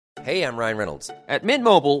Hey, I'm Ryan Reynolds. At Mint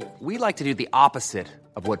Mobile, we like to do the opposite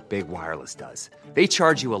of what Big Wireless does. They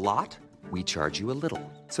charge you a lot, we charge you a little.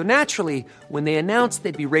 So naturally, when they announced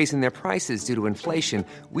they'd be raising their prices due to inflation,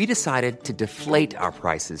 we decided to deflate our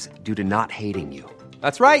prices due to not hating you.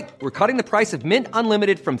 That's right. We're cutting the price of Mint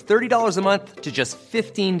Unlimited from $30 a month to just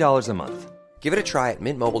 $15 a month. Give it a try at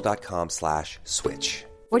mintmobile.com/switch.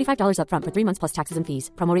 $45 up front for 3 months plus taxes and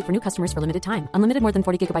fees. Promo rate for new customers for limited time. Unlimited more than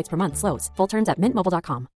 40 gigabytes per month. Slows full terms at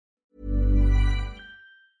mintmobile.com.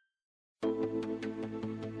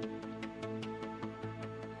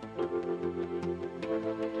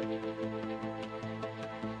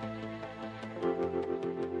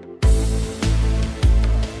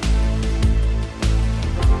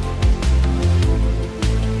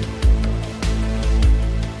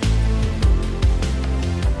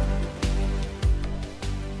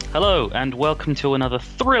 Hello, and welcome to another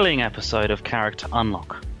thrilling episode of Character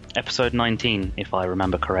Unlock. Episode 19, if I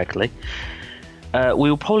remember correctly. We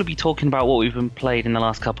will probably be talking about what we've been played in the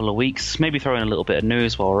last couple of weeks, maybe throw in a little bit of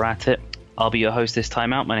news while we're at it. I'll be your host this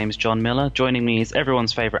time out. My name is John Miller. Joining me is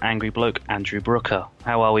everyone's favourite angry bloke, Andrew Brooker.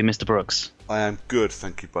 How are we, Mr. Brooks? I am good,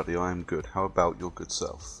 thank you, buddy. I am good. How about your good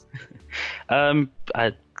self?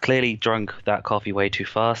 I clearly drunk that coffee way too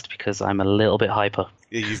fast because I'm a little bit hyper.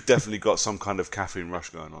 Yeah, you've definitely got some kind of caffeine rush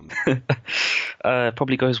going on.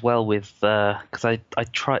 Probably goes well with because I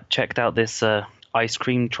checked out this ice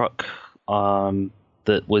cream truck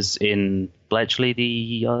that was in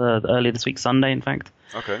Bletchley earlier this week, Sunday, in fact.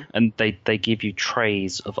 Okay. And they give you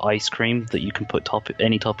trays of ice cream that you can put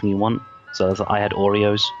any topping you want. So I had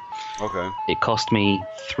Oreos. Okay. It cost me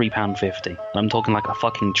 £3.50. I'm talking like a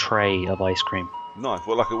fucking tray of ice cream. Nice.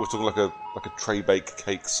 Well, we're talking like a tray bake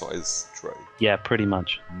cake size tray. Yeah, pretty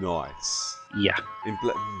much. Nice. Yeah.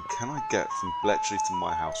 Can I get from Bletchley to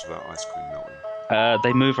my house without ice cream melting?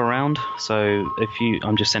 They move around, so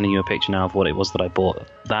I'm just sending you a picture now of what it was that I bought.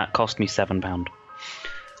 That cost me £7.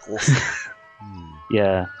 Awesome.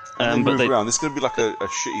 Yeah. And they move around. This is going to be like a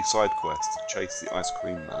shitty side quest to chase the ice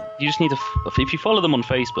cream man. You just need to, if you follow them on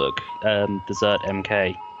Facebook, Desert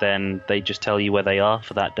MK, then they just tell you where they are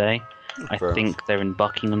for that day. I think they're in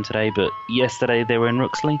Buckingham today, but yesterday they were in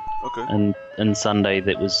Ruxley. Okay. And Sunday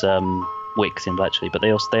that was Wicks in Bletchley. But they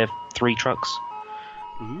have 3 trucks.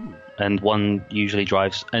 Ooh. And one usually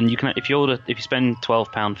drives. And you can, if you spend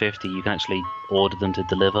 £12.50, you can actually order them to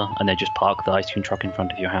deliver, and they just park the ice cream truck in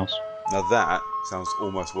front of your house. Now that sounds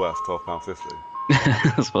almost worth £12.50.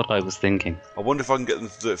 That's what I was thinking. I wonder if I can get them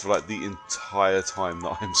to do it for like the entire time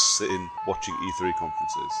that I'm sitting watching E3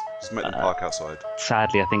 conferences. Just make them park outside.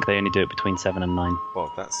 Sadly, I think they only do it between 7 and 9.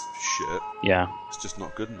 Well, that's shit. Yeah. It's just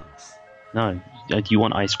not good enough. No, you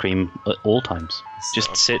want ice cream at all times.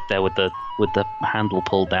 Just sit there with the handle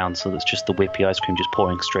pulled down, so that's just the whippy ice cream just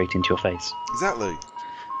pouring straight into your face. Exactly.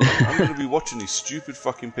 I'm going to be watching these stupid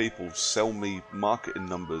fucking people sell me marketing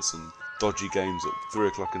numbers and dodgy games at 3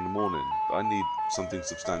 o'clock in the morning. I need something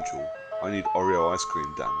substantial. I need Oreo ice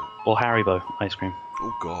cream, damn it. Or Haribo ice cream.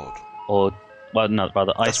 Oh god. Or, well, no,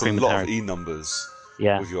 rather ice cream with Haribo. That's a lot of E-numbers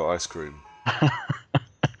with your ice cream. I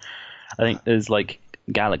think there's like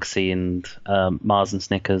Galaxy and Mars and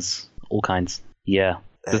Snickers, all kinds. Yeah.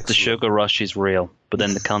 The sugar rush is real, but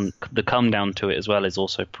then the come down to it as well is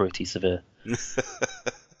also pretty severe.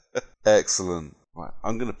 Excellent. Right,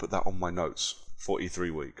 I'm going to put that on my notes for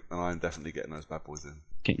E3 week, and I'm definitely getting those bad boys in.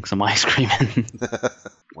 Getting some ice cream in.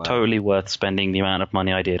 Wow. Totally worth spending the amount of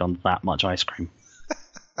money I did on that much ice cream.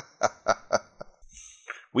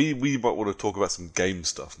 We might want to talk about some game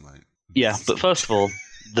stuff, mate. Yeah, but first of all,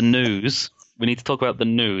 the news. We need to talk about the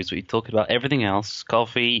news. We talk about everything else.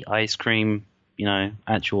 Coffee, ice cream,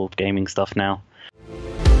 actual gaming stuff now.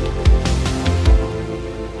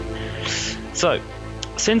 So,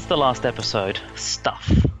 since the last episode,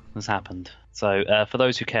 stuff has happened. So, for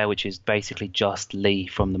those who care, which is basically just Lee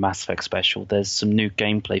from the Mass Effect special, there's some new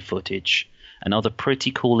gameplay footage and other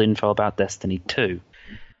pretty cool info about Destiny 2.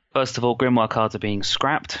 First of all, Grimoire cards are being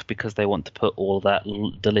scrapped because they want to put all that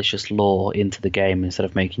delicious lore into the game instead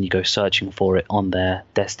of making you go searching for it on their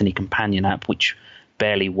Destiny Companion app, which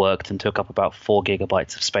barely worked and took up about 4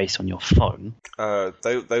 gigabytes of space on your phone.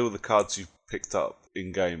 They were the cards you picked up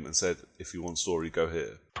in-game and said, if you want story, go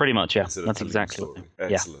here. Pretty much, yeah. That's exactly what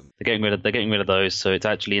Excellent. Yeah. They're getting rid of those, so it's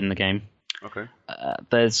actually in the game. Okay.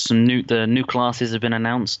 There's some new classes have been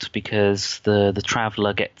announced because the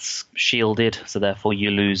Traveller gets shielded, so therefore you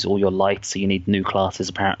lose all your light, so you need new classes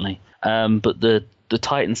apparently. But the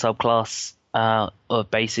Titan subclass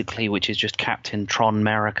basically, which is just Captain Tron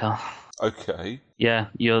America. Okay. Yeah,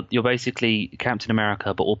 you're basically Captain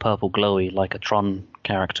America, but all purple glowy like a Tron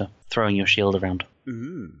character, throwing your shield around.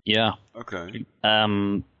 Ooh. Yeah. Okay.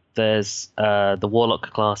 there's the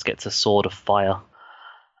Warlock class gets a Sword of Fire,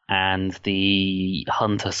 and the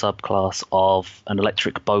Hunter subclass of an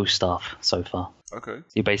electric bow staff so far. Okay.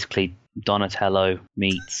 You're basically Donatello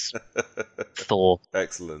meets Thor.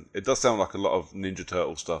 Excellent. It does sound like a lot of Ninja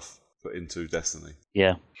Turtle stuff put into Destiny.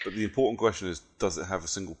 Yeah. But the important question is, does it have a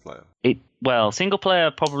single player? Well, single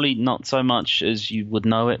player probably not so much as you would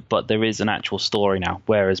know it, but there is an actual story now,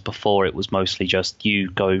 whereas before it was mostly just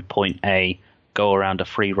you go point A, go around a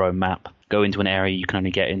free roam map, go into an area you can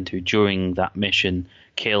only get into during that mission,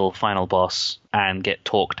 kill final boss, and get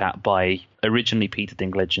talked at by originally Peter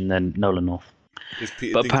Dinklage and then Nolan North. Is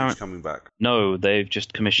Peter Dinklage coming back? No, they've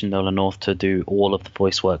just commissioned Nolan North to do all of the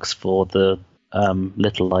voice works for the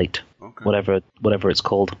Little Light, whatever it's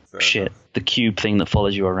called. Fair enough. The cube thing that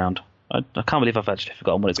follows you around. I can't believe I've actually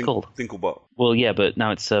forgotten what it's called. Dinklebot. Well, yeah, but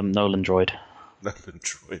now it's Nolan Droid. Nolan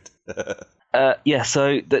Droid. Yeah,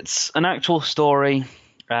 so that's an actual story,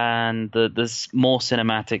 and there's more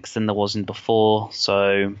cinematics than there was in before.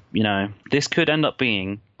 So, this could end up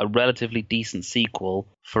being a relatively decent sequel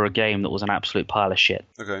for a game that was an absolute pile of shit.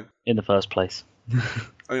 Okay. In the first place.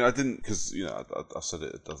 I mean, I didn't, because, I've said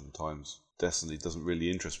it a dozen times. Destiny doesn't really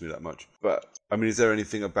interest me that much. But, I mean, is there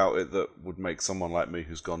anything about it that would make someone like me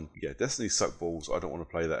who's gone, yeah, Destiny suck balls, I don't want to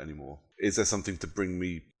play that anymore? Is there something to bring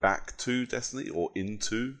me back to Destiny or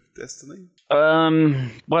into Destiny?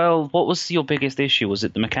 Well, what was your biggest issue? Was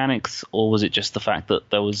it the mechanics, or was it just the fact that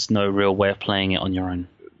there was no real way of playing it on your own?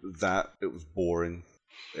 That, it was boring.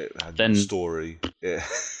 It had no story.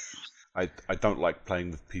 I don't like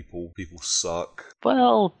playing with people. People suck.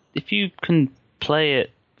 Well, if you can play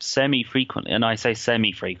it semi-frequently, and I say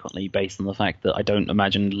semi-frequently based on the fact that I don't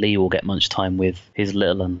imagine Lee will get much time with his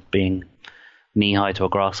little one being knee-high to a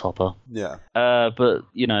grasshopper. Yeah. But,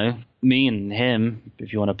 me and him,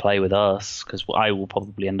 if you want to play with us, because I will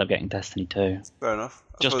probably end up getting Destiny 2. Fair enough.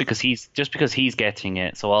 Just because he's getting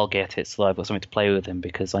it, so I'll get it, so I've got something to play with him,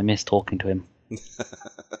 because I miss talking to him.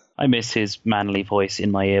 I miss his manly voice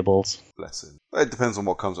in my earballs. Bless him. It depends on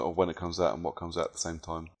what comes out, or when it comes out, and what comes out at the same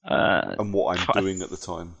time. And what I'm doing at the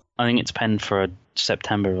time. I think it's penned for a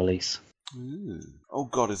September release. Oh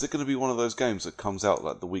god, is it going to be one of those games that comes out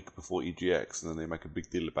like the week before EGX, and then they make a big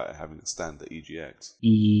deal about it having a stand at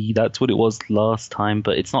EGX? That's what it was last time,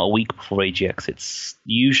 but it's not a week before EGX. It's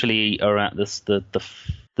usually around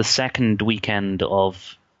the second weekend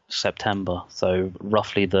of September, so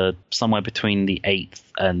roughly somewhere between the 8th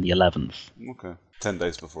and the 11th. Okay, 10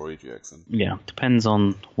 days before EGX then. Yeah, depends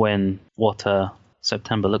on what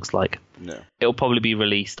September looks like. Yeah. It'll probably be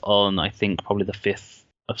released on, I think, probably the 5th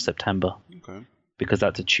of September. Okay. Because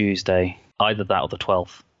that's a Tuesday, either that or the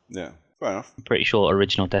 12th. Yeah, fair enough. I'm pretty sure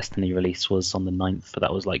original Destiny release was on the 9th, but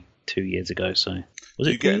that was like 2 years ago, so...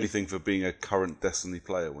 Do you get anything for being a current Destiny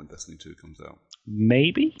player when Destiny 2 comes out?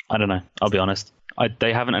 Maybe? I don't know. I'll be honest.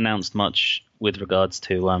 They haven't announced much with regards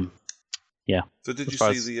to, yeah. So did you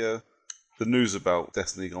see the news about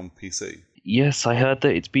Destiny on PC? Yes, I heard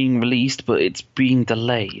that it's being released, but it's being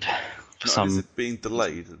delayed. Is it being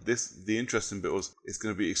delayed? The interesting bit was it's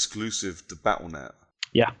going to be exclusive to Battle.net.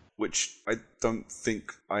 Yeah. Which I don't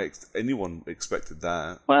think anyone expected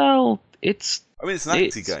that. Well, it's an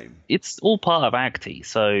Acti game. It's all part of Acti,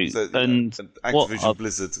 so and Activision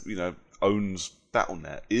Blizzard, owns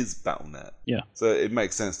Battle.net, is Battle.net. Yeah. So it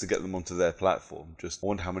makes sense to get them onto their platform. I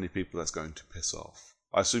wonder how many people that's going to piss off.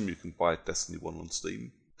 I assume you can buy Destiny 1 on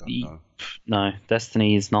Steam. Don't know. No,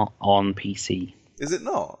 Destiny is not on PC. Is it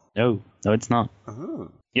not? No, it's not.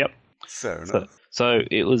 Oh. Yep. Fair enough. So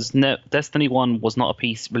it was Destiny 1 was not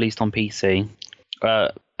released on PC,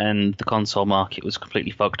 and the console market was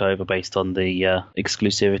completely fucked over based on the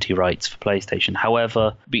exclusivity rights for PlayStation.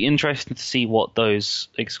 However, it'd be interesting to see what those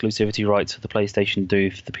exclusivity rights for the PlayStation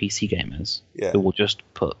do for the PC gamers. Yeah. Who will just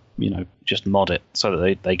just mod it so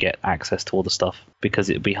that they get access to all the stuff, because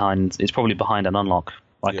it's probably behind an unlock,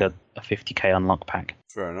 like a 50k unlock pack.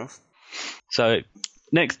 Fair enough. So,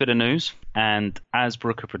 next bit of news, and as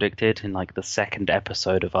Brooker predicted in the second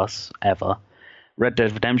episode of Us ever, Red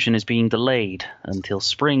Dead Redemption is being delayed until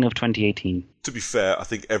spring of 2018. To be fair, I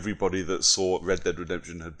think everybody that saw Red Dead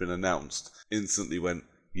Redemption had been announced instantly went,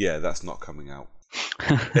 yeah, that's not coming out.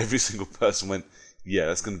 Every single person went, yeah,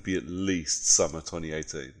 that's going to be at least summer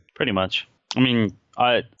 2018. Pretty much. I mean,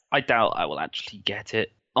 I doubt I will actually get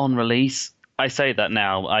it on release. I say that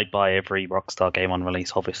now. I buy every Rockstar game on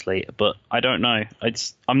release, obviously, but I don't know.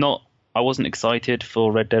 I wasn't excited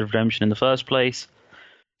for Red Dead Redemption in the first place.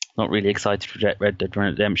 Not really excited for Red Dead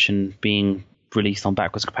Redemption being released on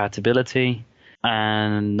backwards compatibility.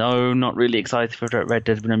 And no, not really excited for Red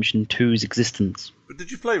Dead Redemption 2's existence. But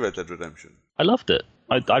did you play Red Dead Redemption? I loved it.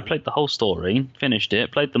 I played the whole story, finished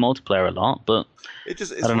it, played the multiplayer a lot, but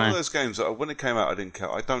it's one of those games that when it came out, I didn't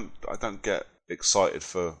care. I don't get excited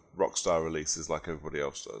for Rockstar releases like everybody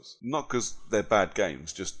else does. Not because they're bad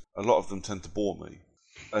games, just a lot of them tend to bore me.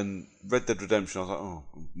 And Red Dead Redemption, I was like, oh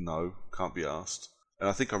no, can't be asked. And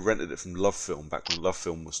I think I rented it from Love Film back when Love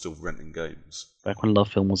Film was still renting games. Back when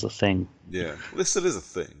Love Film was a thing. Yeah, well, this still is a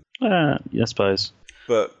thing. I suppose.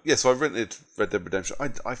 But yeah, so I rented Red Dead Redemption.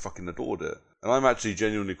 I fucking adored it, and I'm actually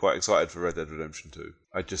genuinely quite excited for Red Dead Redemption 2.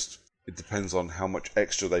 It depends on how much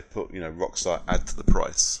extra they put, Rockstar add to the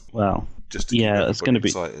price. Well, just to keep everybody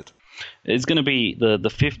excited. It's going to be the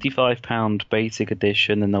 £55 basic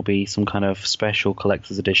edition, and there'll be some kind of special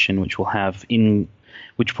collector's edition, which will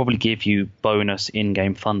probably give you bonus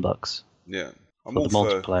in-game fun bucks. Yeah, I'm all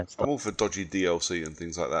for dodgy DLC and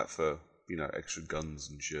things like that for extra guns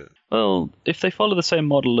and shit. Well, if they follow the same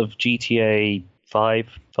model of GTA 5,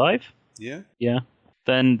 yeah,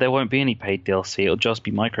 then there won't be any paid DLC. It'll just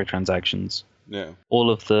be microtransactions. Yeah.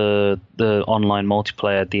 All of the online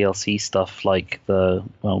multiplayer DLC stuff, like the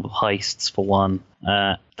heists for one,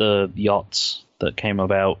 the yachts that came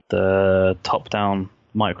about, the top-down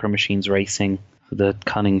micro machines racing, the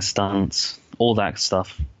cunning stunts, all that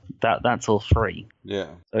stuff. That's all free. Yeah.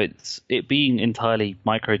 So it being entirely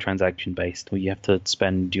microtransaction based, where you have to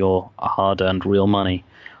spend your hard-earned real money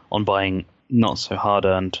on buying not so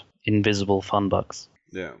hard-earned invisible fun bucks.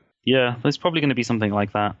 Yeah. Yeah, there's probably going to be something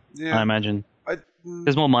like that. Yeah. I imagine.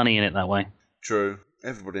 There's more money in it that way. True.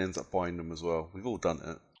 Everybody ends up buying them as well. We've all done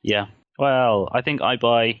it. Yeah. Well, I think I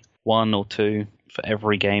buy 1 or 2 for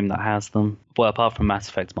every game that has them. Well, apart from Mass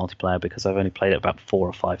Effect multiplayer, because I've only played it about 4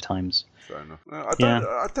 or 5 times. Fair enough.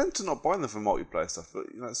 I tend to not buy them for multiplayer stuff,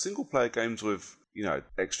 but single player games with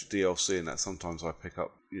extra DLC and that, sometimes I pick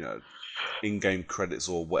up in-game credits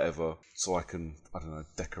or whatever, so I can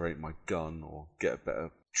decorate my gun or get a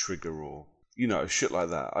better trigger or shit like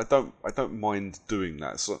that. I don't mind doing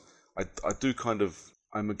that. So I do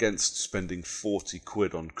I'm against spending 40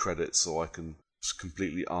 quid on credits so I can just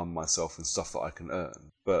completely arm myself in stuff that I can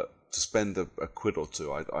earn. But to spend a quid or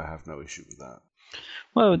two, I have no issue with that.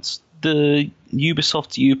 Well, it's the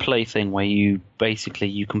Ubisoft Uplay thing where you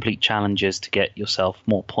complete challenges to get yourself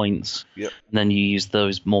more points. Yep. And then you use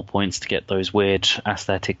those more points to get those weird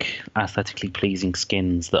aesthetically pleasing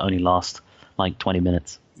skins that only last like 20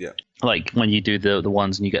 minutes. Yeah. Like when you do the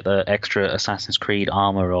ones and you get the extra Assassin's Creed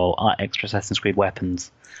armor or extra Assassin's Creed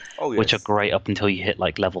weapons, which are great up until you hit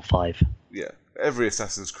like level 5. Yeah. Every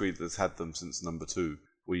Assassin's Creed that's had them since number 2,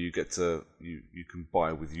 where you get to you can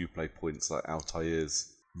buy with Uplay points like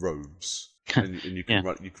Altair's robes, and you can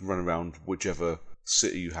run around whichever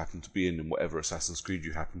city you happen to be in and whatever Assassin's Creed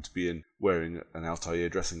you happen to be in, wearing an Altair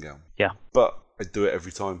dressing gown. Yeah. But I do it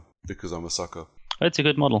every time because I'm a sucker. It's a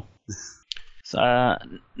good model. So,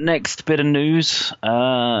 next bit of news: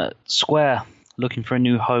 Square looking for a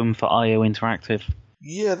new home for IO Interactive.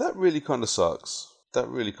 Yeah, that really kind of sucks.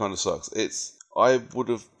 I would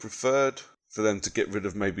have preferred for them to get rid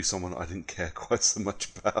of maybe someone I didn't care quite so much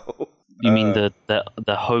about. You mean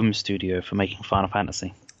the home studio for making Final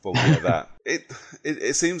Fantasy? Well, yeah, that.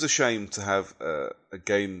 It seems a shame to have a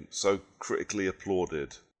game so critically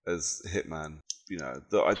applauded as Hitman,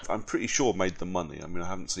 that I'm pretty sure made the money. I mean, I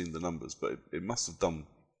haven't seen the numbers, but it must have done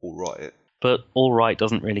all right. But all right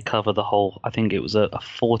doesn't really cover the whole. I think it was a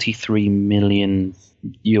 43 million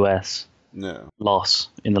US loss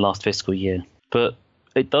in the last fiscal year. But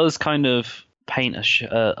it does kind of paint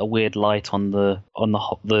a weird light on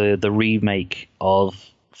the remake of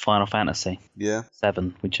Final Fantasy. Yeah.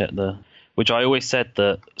 7, which I always said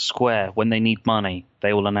that Square, when they need money,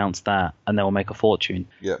 they will announce that and they will make a fortune.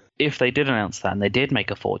 Yeah. If they did announce that and they did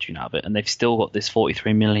make a fortune out of it and they've still got this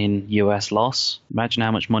 43 million US loss, imagine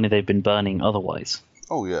how much money they've been burning otherwise.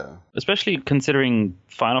 Oh yeah. Especially considering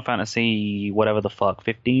Final Fantasy whatever the fuck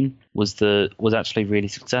 15 was actually really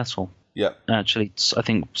successful. Yeah. Actually, I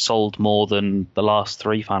think sold more than the last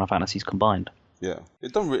 3 Final Fantasies combined. Yeah.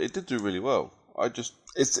 It did do really well.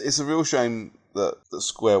 It's a real shame that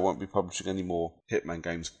Square won't be publishing any more Hitman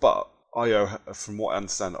games, but IO, from what I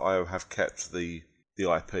understand, IO have kept the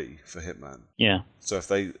IP for Hitman. Yeah. So if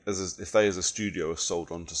they as a studio are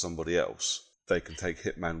sold on to somebody else, they can take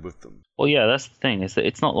Hitman with them. Well, yeah, that's the thing, is that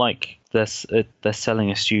it's not like they're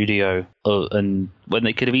selling a studio and when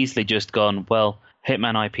they could have easily just gone, well,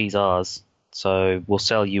 Hitman IP's ours, so we'll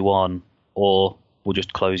sell you on, or we'll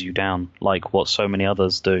just close you down, like what so many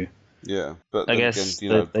others do. Yeah, but I then guess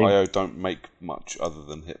again, IO don't make much other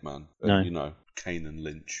than Hitman. No. Kane and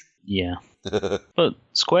Lynch. Yeah. But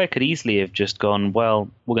Square could easily have just gone, well,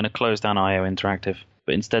 we're going to close down IO Interactive.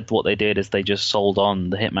 But instead, what they did is they just sold on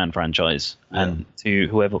the Hitman franchise, and to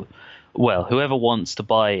whoever wants to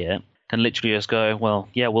buy it can literally just go, well,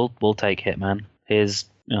 yeah, we'll take Hitman. Here's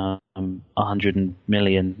 $100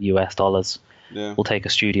 million US. Yeah. We'll take a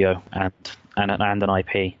studio and an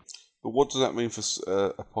IP. But what does that mean for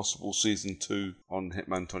a possible season 2 on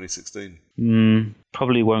Hitman 2016?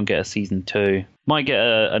 Probably won't get a season 2. Might get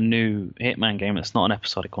a new Hitman game that's not an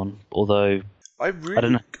episodic one, although I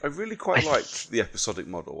don't know. I really quite liked the episodic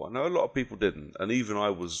model. I know a lot of people didn't, and even I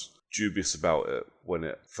was dubious about it when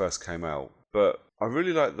it first came out. But I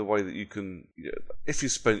really like the way that you can, if you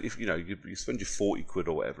spend you spend your 40 quid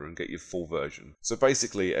or whatever and get your full version. So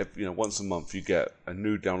basically, once a month you get a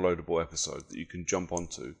new downloadable episode that you can jump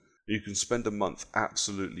onto. You can spend a month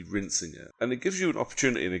absolutely rinsing it. And it gives you an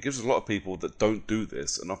opportunity, and it gives a lot of people that don't do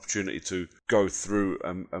this an opportunity to go through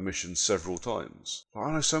a mission several times.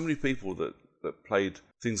 I know so many people that played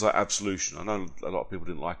things like Absolution. I know a lot of people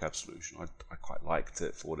didn't like Absolution. I quite liked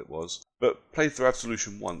it for what it was. But played through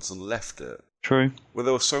Absolution once and left it. True. Where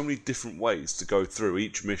there were so many different ways to go through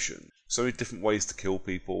each mission. So many different ways to kill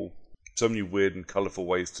people. So many weird and colourful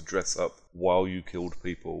ways to dress up while you killed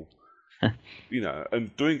people.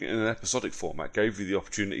 And doing it in an episodic format gave you the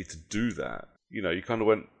opportunity to do that. You kind of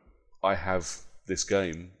went, I have this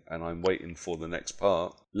game and I'm waiting for the next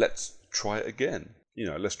part. Let's try it again.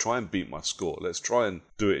 Let's try and beat my score. Let's try and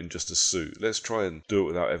do it in just a suit. Let's try and do it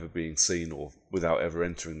without ever being seen or without ever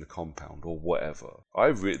entering the compound or whatever.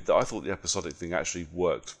 I thought the episodic thing actually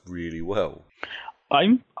worked really well.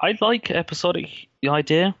 I like episodic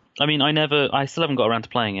idea. I mean, I still haven't got around to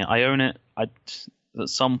playing it. I own it. At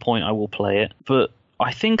some point I will play it. But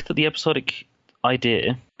I think that the episodic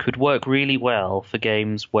idea could work really well for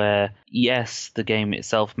games where, yes, the game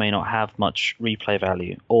itself may not have much replay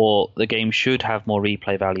value, or the game should have more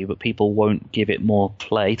replay value, but people won't give it more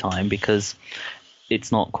play time because it's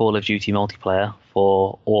not Call of Duty multiplayer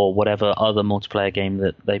or whatever other multiplayer game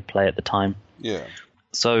that they play at the time. Yeah.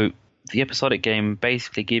 So the episodic game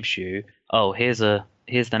basically gives you, here's the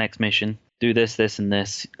next mission, do this, this, and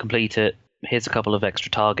this, complete it. Here's a couple of extra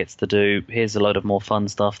targets to do. Here's a load of more fun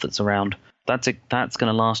stuff that's around. That's going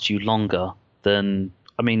to last you longer than...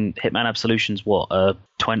 I mean, Hitman Absolution's what, a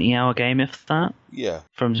 20-hour game, if that? Yeah.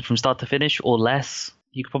 From start to finish, or less.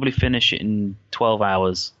 You could probably finish it in 12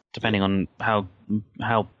 hours, depending on how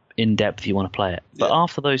in-depth you want to play it. But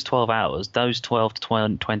after those 12 hours, those 12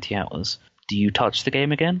 to 20 hours, do you touch the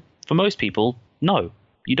game again? For most people, no,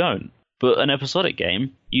 you don't. But an episodic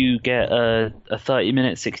game, you get a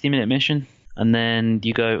 30-minute, 60-minute mission, and then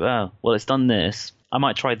you go, it's done this. I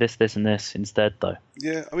might try this, this, and this instead, though.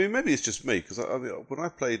 Yeah, I mean, maybe it's just me, because when I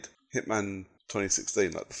played Hitman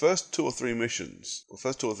 2016, like the first 2 or 3 missions, or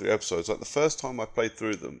first 2 or 3 episodes, like the first time I played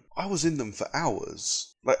through them, I was in them for hours.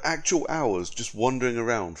 Like actual hours, just wandering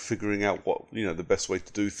around, figuring out what, the best way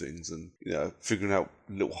to do things, and, figuring out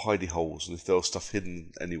little hidey holes, and if there was stuff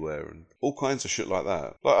hidden anywhere, and all kinds of shit like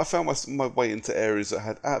that. Like, I found my way into areas that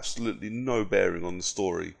had absolutely no bearing on the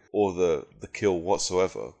story, or the kill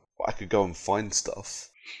whatsoever. But I could go and find stuff,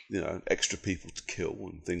 extra people to kill,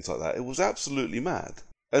 and things like that. It was absolutely mad.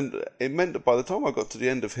 And it meant that by the time I got to the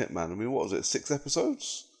end of Hitman, I mean, what was it, 6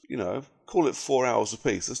 episodes? Call it 4 hours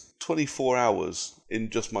apiece. That's 24 hours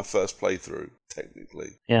in just my first playthrough,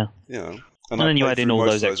 technically. Yeah. And then you add in all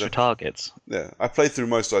those extra targets. Yeah, I played through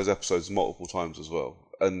most of those episodes multiple times as well.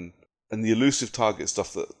 And the elusive target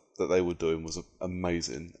stuff that they were doing was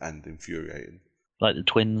amazing and infuriating. Like the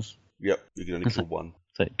twins? Yep, you can only kill one.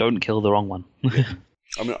 So don't kill the wrong one.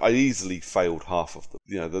 I mean, I easily failed half of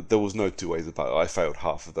them. There was no two ways about it. I failed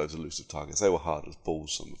half of those elusive targets. They were hard as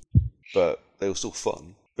balls, some of them. But they were still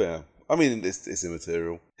fun. But yeah, I mean, it's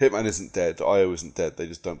immaterial. Hitman isn't dead. IO isn't dead. They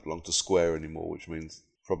just don't belong to Square anymore, which means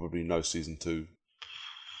probably no Season 2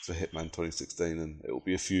 for Hitman 2016, and it will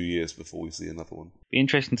be a few years before we see another one. Be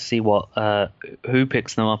interesting to see who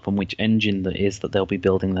picks them up and which engine that is that they'll be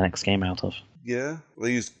building the next game out of. Yeah,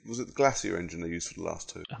 was it the Glacier engine they used for the last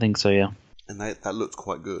 2? I think so, yeah. And that looked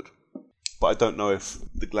quite good. But I don't know if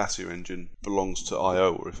the Glacier engine belongs to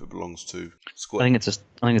IO or if it belongs to Square. I think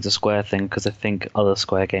it's a Square thing, because I think other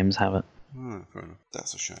Square games have it. Oh, fair enough.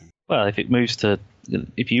 That's a shame. Well, if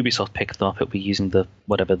Ubisoft picks them up, it'll be using the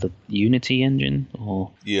Unity engine,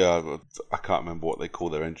 or... Yeah, I can't remember what they call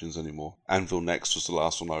their engines anymore. Anvil Next was the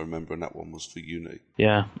last one I remember, and that one was for Unity.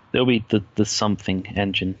 Yeah, it'll be the something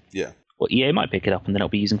engine. Yeah. Well, EA might pick it up, and then it'll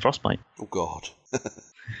be using Frostbite. Oh, God.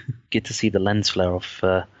 Get to see the lens flare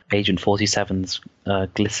of Agent 47's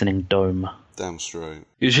glistening dome. Damn straight.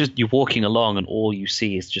 It's just you're walking along and all you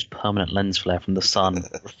see is just permanent lens flare from the sun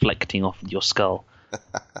reflecting off your skull.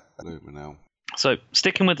 Now. So,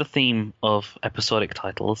 sticking with the theme of episodic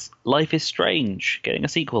titles, Life is Strange getting a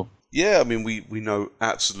sequel. Yeah, I mean, we know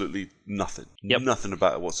absolutely nothing. Yep. Nothing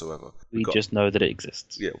about it whatsoever. We just know that it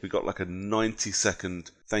exists. Yeah, we got like a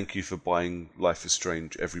 90-second thank you for buying Life is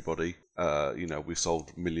Strange, everybody. We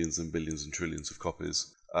sold millions and billions and trillions of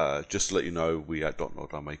copies. Just to let you know, we at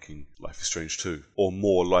Dotnod are making Life is Strange 2. Or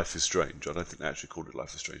more Life is Strange. I don't think they actually called it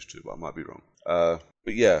Life is Strange 2, but I might be wrong.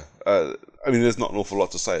 But yeah, I mean, there's not an awful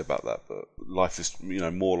lot to say about that, but Life is,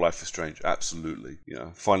 more Life is Strange, absolutely.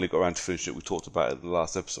 Finally got around to finishing it. We talked about it in the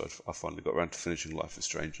last episode. I finally got around to finishing Life is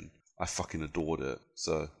Strange, and I fucking adored it.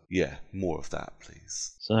 So yeah, more of that,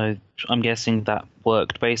 please. So I'm guessing that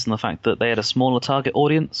worked based on the fact that they had a smaller target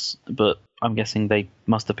audience, but I'm guessing they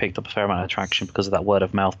must have picked up a fair amount of traction because of that word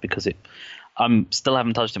of mouth, because still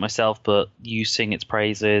haven't touched it myself, but you sing its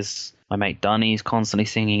praises. My mate Dunny's constantly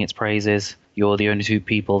singing its praises. You're the only two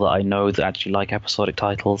people that I know that actually like episodic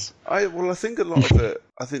titles. I think a lot of it,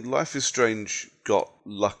 I think Life is Strange got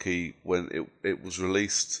lucky when it was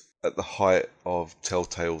released at the height of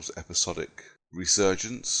Telltale's episodic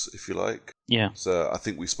resurgence, if you like. Yeah. So I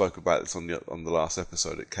think we spoke about this on the last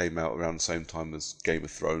episode. It came out around the same time as Game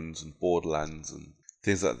of Thrones and Borderlands and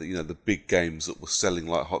things like that. The big games that were selling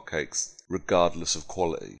like hotcakes, regardless of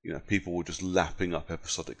quality. People were just lapping up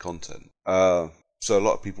episodic content. So a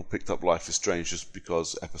lot of people picked up Life is Strange just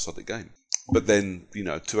because episodic game. But then,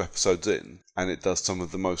 2 episodes in, and it does some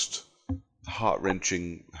of the most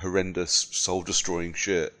heart-wrenching, horrendous, soul-destroying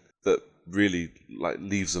shit that really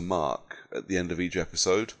leaves a mark at the end of each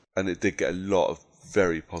episode. And it did get a lot of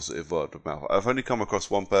very positive word of mouth. I've only come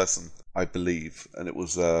across one person, I believe, and it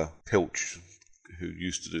was Pilch, who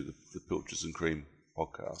used to do the Pilches and Cream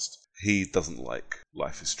podcast. He doesn't like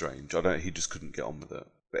Life is Strange. He just couldn't get on with it.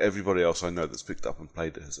 But everybody else I know that's picked up and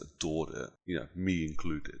played it has adored it. Me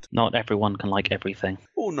included. Not everyone can like everything.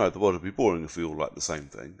 Oh no, the world would be boring if we all liked the same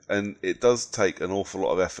thing. And it does take an awful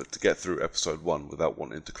lot of effort to get through episode 1 without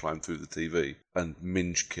wanting to climb through the TV and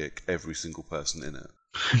minge kick every single person in it.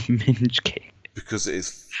 Minge kick. Because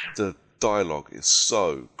the dialogue is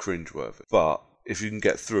so cringeworthy. But if you can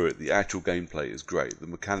get through it, the actual gameplay is great. The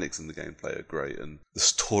mechanics in the gameplay are great, and the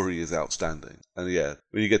story is outstanding. And yeah,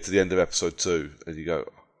 when you get to the end of episode 2 and you go,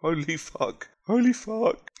 holy fuck,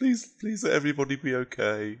 please let everybody be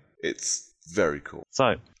okay. It's very cool.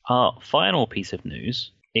 So, our final piece of news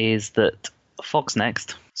is that Fox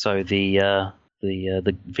Next, so the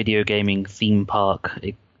video gaming theme park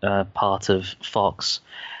part of Fox,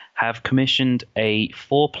 have commissioned a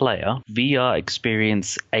 4-player VR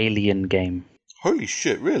experience Alien game. Holy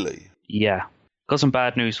shit, really? Yeah. Got some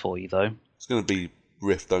bad news for you, though. It's going to be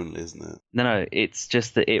Rift only, isn't it? No, it's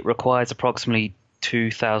just that it requires approximately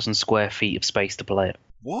 2,000 square feet of space to play it.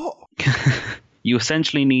 What? You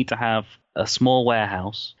essentially need to have a small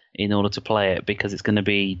warehouse in order to play it, because it's going to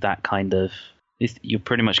be that kind of... You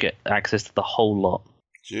pretty much get access to the whole lot.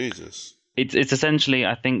 Jesus. It's essentially,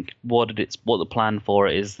 I think, what the plan for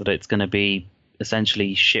it is that it's going to be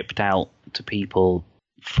essentially shipped out to people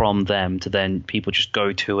from them to then people just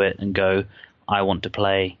go to it and go, I want to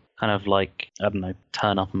play, kind of like, I don't know,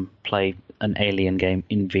 turn up and play an Alien game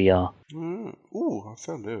in VR. Ooh, I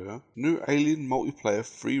found it here. New Alien multiplayer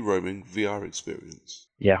free roaming VR experience.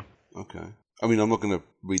 Yeah. Okay. I mean, I'm not going to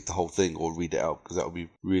read the whole thing or read it out because that would be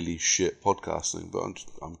really shit podcasting, but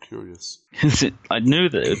I'm curious. I knew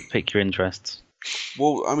that it would pique your interest.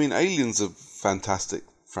 Well, I mean, Alien's a fantastic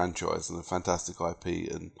franchise and a fantastic IP,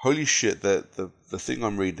 and holy shit, the thing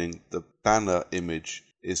I'm reading, the banner image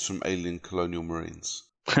is from Alien Colonial Marines.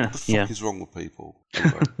 What the fuck is wrong with people?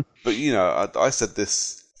 Anyway. But I said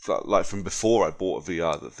this like from before I bought a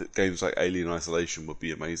VR that games like Alien Isolation would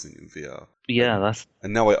be amazing in VR. Yeah,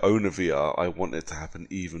 and now I own a VR, I want it to happen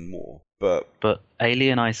even more. But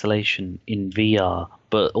Alien Isolation in VR,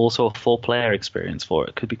 but also a 4-player experience for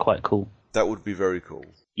it could be quite cool. That would be very cool.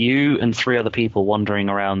 You and 3 other people wandering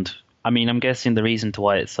around. I mean, I'm guessing the reason to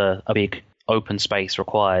why it's a big open space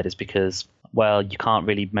required is because, well, you can't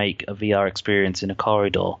really make a VR experience in a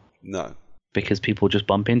corridor. No. Because people just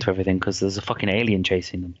bump into everything because there's a fucking alien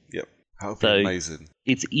chasing them. Yep. That would be amazing.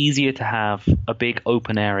 It's easier to have a big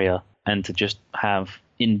open area and to just have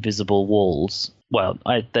invisible walls. Well,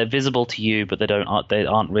 they're visible to you, but they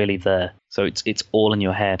aren't really there. So it's all in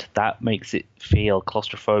your head. That makes it feel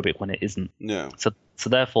claustrophobic when it isn't. Yeah. So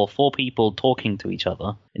therefore, 4 people talking to each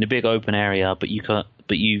other in a big open area, but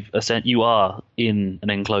you are in an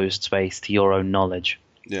enclosed space to your own knowledge.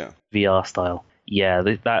 Yeah. VR style. Yeah,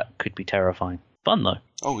 that could be terrifying. Fun though.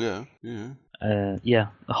 Oh yeah. Yeah.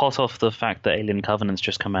 Hot off the fact that Alien Covenant's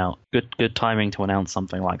just come out. Good timing to announce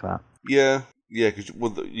something like that. Yeah. Yeah, because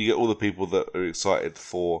you get all the people that are excited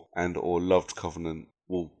for and or loved Covenant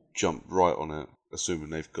will jump right on it, assuming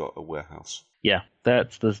they've got a warehouse. Yeah,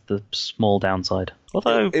 that's the small downside.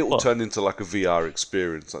 Although it will turn into like a VR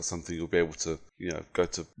experience, like something you'll be able to, go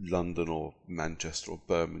to London or Manchester or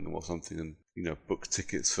Birmingham or something and, book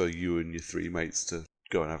tickets for you and your 3 mates to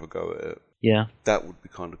go and have a go at it. Yeah. That would be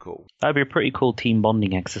kind of cool. That'd be a pretty cool team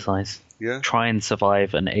bonding exercise. Yeah. Try and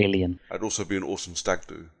survive an alien. That'd also be an awesome stag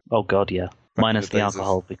do. Oh god, yeah. Minus the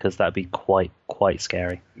alcohol, because that'd be quite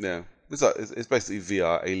scary. Yeah. It's basically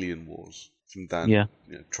VR Alien Wars from Dan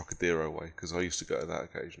Trocadero way, because I used to go to that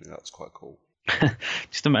occasionally. That was quite cool.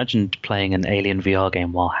 Just imagine playing an Alien VR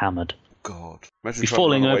game while hammered. God. Imagine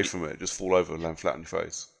trying to run away from it, just fall over and land flat on your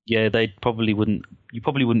face. Yeah, you probably wouldn't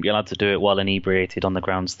be allowed to do it while inebriated on the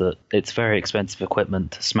grounds that it's very expensive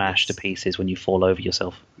equipment to smash to pieces when you fall over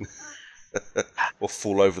yourself. Or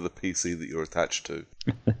fall over the PC that you're attached to.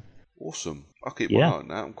 Awesome. I'll keep my eye on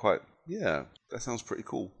that. That sounds pretty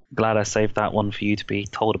cool. Glad I saved that one for you to be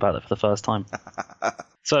told about it for the first time.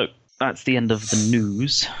 So, that's the end of the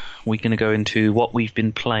news. We're going to go into what we've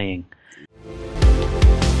been playing.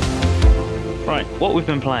 Right, what we've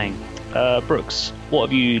been playing. Brooks, what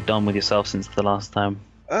have you done with yourself since the last time?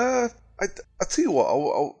 I'll tell you what,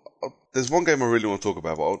 I'll, there's one game I really want to talk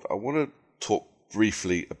about, but I want to talk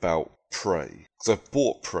briefly about Prey. Because I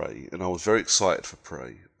bought Prey, and I was very excited for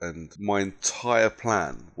Prey. And my entire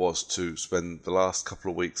plan was to spend the last couple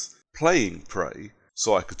of weeks playing Prey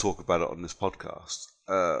so I could talk about it on this podcast.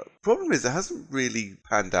 Problem is, it hasn't really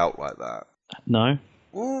panned out like that. No?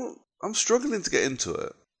 Well, I'm struggling to get into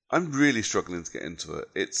it. I'm really struggling to get into it.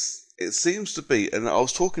 It seems to be, and I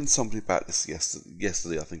was talking to somebody about this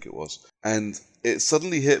yesterday, I think it was, and it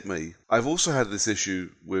suddenly hit me. I've also had this issue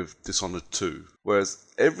with Dishonored 2, whereas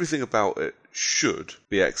everything about it should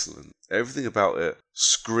be excellent. Everything about it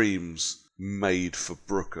screams made for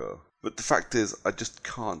Brooker. But the fact is, I just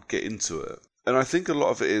can't get into it. And I think a lot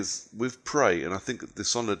of it is with Prey, and I think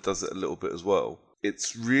Dishonored does it a little bit as well.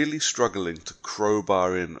 It's really struggling to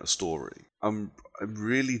crowbar in a story. I'm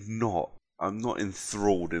not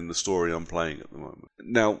enthralled in the story I'm playing at the moment.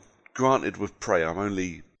 Now, granted, with Prey, I'm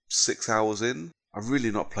only 6 hours in. I've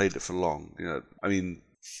really not played it for long. I mean,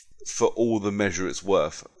 for all the measure it's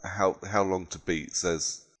worth, how long to beat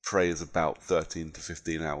says Prey is about 13 to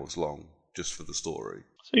 15 hours long, just for the story.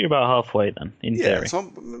 So you're about halfway then, in theory. So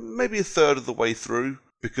I'm maybe a third of the way through,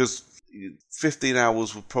 because 15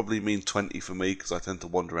 hours would probably mean 20 for me, because I tend to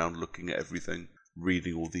wander around looking at everything,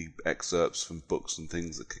 reading all the excerpts from books and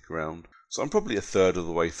things that kick around. So I'm probably a third of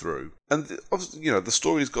the way through. And obviously, the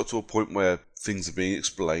story's got to a point where things are being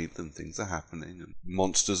explained and things are happening and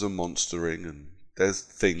monsters are monstering and there's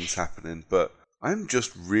things happening. But I'm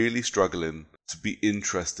just really struggling to be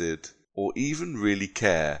interested or even really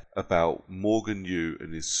care about Morgan Yu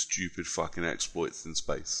and his stupid fucking exploits in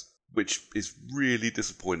space, which is really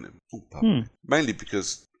disappointing. Mainly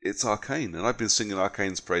because it's Arcane, and I've been singing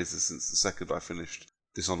Arcane's praises since the second I finished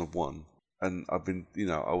Dishonored 1. And I've been,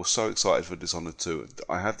 I was so excited for Dishonored 2.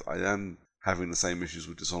 I am having the same issues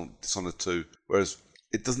with Dishonored 2, whereas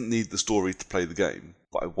it doesn't need the story to play the game,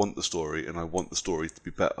 but I want the story, and I want the story to be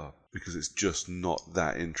better, because it's just not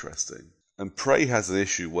that interesting. And Prey has an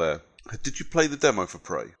issue where... Did you play the demo for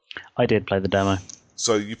Prey? I did play the demo.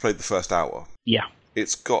 So you played the first hour? Yeah.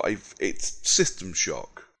 It's System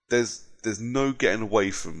Shock. There's no getting away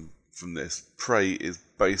from this. Prey is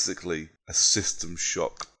basically a System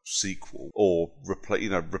Shock sequel or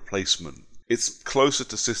replacement. It's closer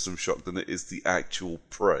to System Shock than it is the actual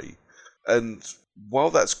Prey. And while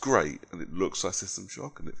that's great and it looks like System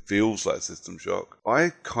Shock and it feels like System Shock,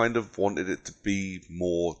 I kind of wanted it to be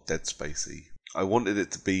more Dead Spacey. I wanted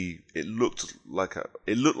it to be. It looked like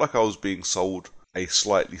I was being sold a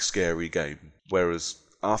slightly scary game. Whereas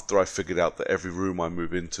after I figured out that every room I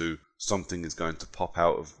move into, something is going to pop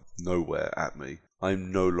out of nowhere at me,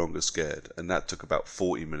 I'm no longer scared. And that took about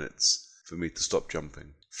 40 minutes for me to stop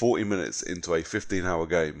jumping. 40 minutes into a 15-hour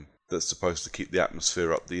game that's supposed to keep the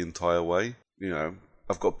atmosphere up the entire way.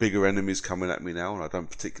 I've got bigger enemies coming at me now, and I don't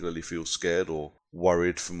particularly feel scared or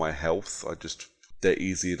worried for my health. They're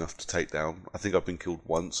easy enough to take down. I think I've been killed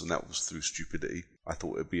once, and that was through stupidity. I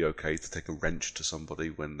thought it'd be okay to take a wrench to somebody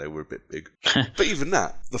when they were a bit big. But even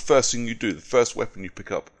that, the first thing you do, the first weapon you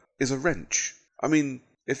pick up, is a wrench. I mean,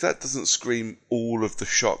 if that doesn't scream all of the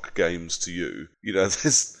Shock games to you,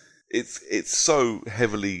 it's so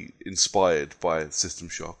heavily inspired by System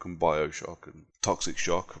Shock and BioShock and Toxic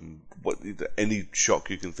Shock and any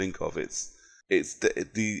Shock you can think of. It's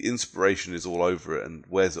the inspiration is all over it and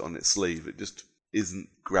wears it on its sleeve. isn't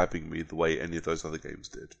grabbing me the way any of those other games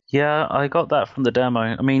did. Yeah, I got that from the demo.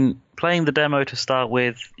 I mean, playing the demo to start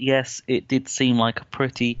with, yes, it did seem like a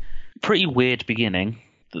pretty weird beginning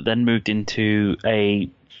that then moved into a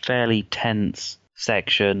fairly tense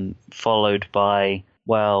section, followed by,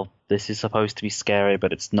 well, this is supposed to be scary,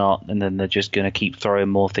 but it's not, and then they're just going to keep throwing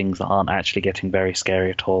more things that aren't actually getting very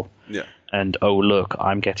scary at all. Yeah. And, oh, look,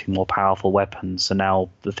 I'm getting more powerful weapons, so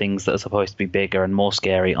now the things that are supposed to be bigger and more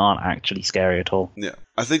scary aren't actually scary at all. Yeah.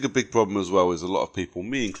 I think a big problem as well is a lot of people,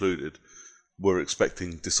 me included, were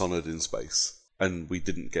expecting Dishonored in space, and we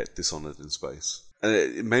didn't get Dishonored in space.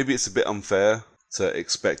 And maybe it's a bit unfair to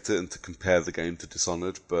expect it and to compare the game to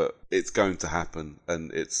Dishonored, but it's going to happen,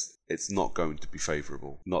 and it's not going to be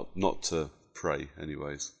favourable. Not to Prey,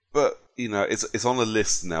 anyways. But, you know, it's on a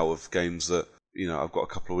list now of games that, you know, I've got a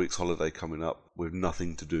couple of weeks holiday coming up with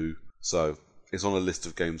nothing to do, so it's on a list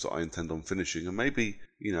of games that I intend on finishing, and maybe,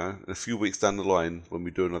 you know, in a few weeks down the line, when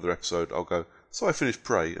we do another episode, I'll go, so I finished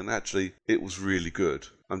Prey, and actually, it was really good.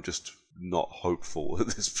 I'm just not hopeful at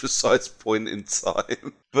this precise point in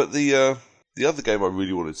time. But the other game I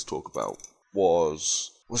really wanted to talk about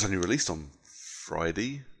was only released on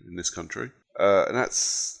Friday in this country, and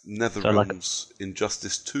that's NetherRealm's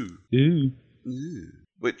Injustice 2. Ooh.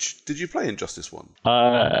 Which, did you play Injustice 1?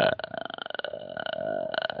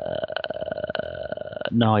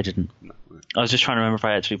 No, I didn't. No. I was just trying to remember if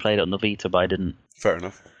I actually played it on the Vita, but I didn't. Fair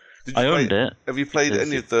enough. I owned it. Have you played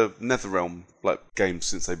any of the NetherRealm games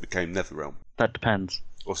since they became NetherRealm? That depends.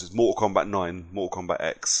 Or since Mortal Kombat 9, Mortal Kombat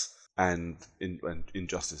X, and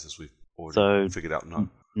Injustice, as we've already figured out.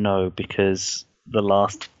 No, because the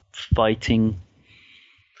last fighting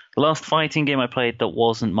game I played that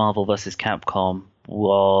wasn't Marvel vs. Capcom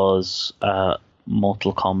was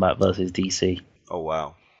Mortal Kombat vs. DC. Oh,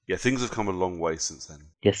 wow. Yeah, things have come a long way since then.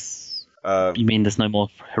 Yes. You mean there's no more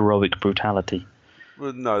heroic brutality?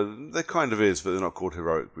 Well, no, there kind of is, but they're not called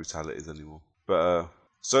heroic brutalities anymore. But,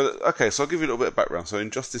 so I'll give you a little bit of background. So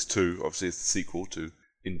Injustice 2, obviously, is the sequel to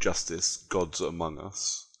Injustice, Gods Among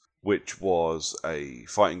Us, which was a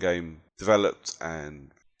fighting game developed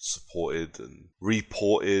and supported and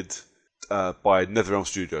reported by NetherRealm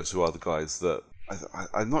Studios, who are the guys that...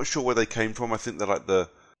 I'm not sure where they came from. I think they're like the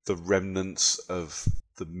remnants of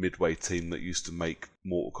the Midway team that used to make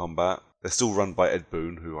Mortal Kombat. They're still run by Ed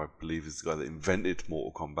Boon, who I believe is the guy that invented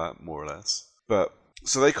Mortal Kombat, more or less. But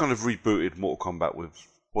so they kind of rebooted Mortal Kombat with...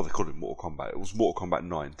 Well, they called it Mortal Kombat. It was Mortal Kombat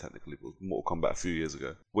 9, technically. It was Mortal Kombat a few years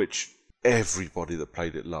ago, which everybody that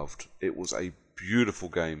played it loved. It was a beautiful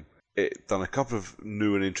game. It done a couple of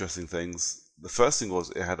new and interesting things. The first thing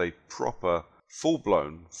was it had a proper,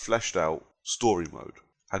 full-blown, fleshed-out story mode.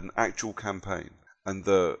 Had an actual campaign. And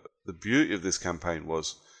the beauty of this campaign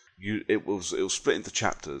was it was split into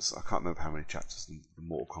chapters. I can't remember how many chapters the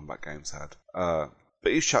Mortal Kombat games had.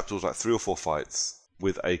 But each chapter was like 3 or 4 fights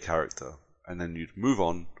with a character. And then you'd move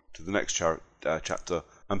on to the next chapter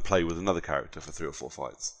and play with another character for 3 or 4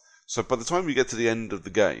 fights. So by the time you get to the end of the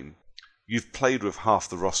game, you've played with half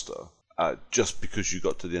the roster just because you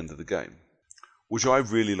got to the end of the game. Which I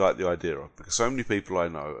really like the idea of, because so many people I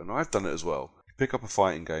know, and I've done it as well, you pick up a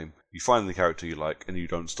fighting game, you find the character you like, and you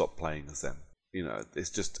don't stop playing as them. You know,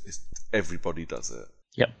 it's everybody does it.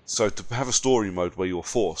 Yep. So to have a story mode where you're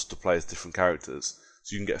forced to play as different characters,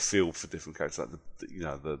 so you can get a feel for different characters, like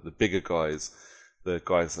the bigger guys, the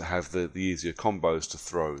guys that have the easier combos to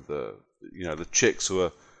throw, the chicks who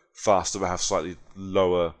are faster but have slightly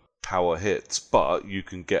lower power hits, but you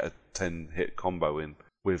can get a 10-hit combo in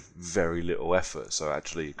with very little effort, so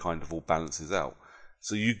actually it kind of all balances out.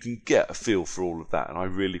 So you can get a feel for all of that, and I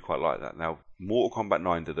really quite like that. Now, Mortal Kombat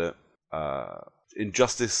 9 did it.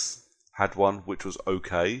 Injustice had one, which was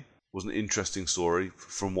okay. It was an interesting story,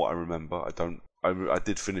 from what I remember. I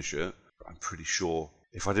did finish it. I'm pretty sure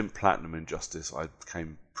if I didn't platinum Injustice, I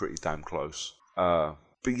came pretty damn close. But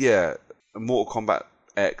yeah, Mortal Kombat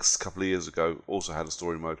X a couple of years ago also had a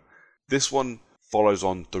story mode. This one follows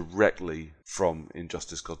on directly from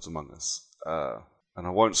Injustice Gods Among Us. And I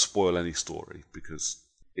won't spoil any story because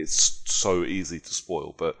it's so easy to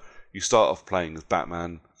spoil. But you start off playing as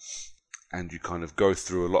Batman and you kind of go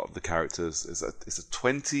through a lot of the characters. It's a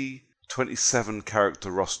 27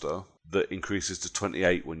 character roster that increases to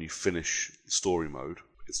 28 when you finish story mode.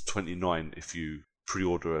 It's 29 if you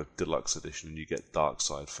pre-order a deluxe edition and you get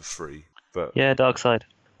Darkseid for free. But yeah, Darkseid.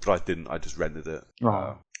 But I didn't. I just rented it.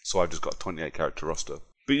 Oh. So I just got a 28 character roster.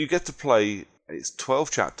 But you get to play. It's 12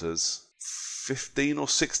 chapters, 15 or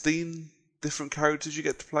 16 different characters you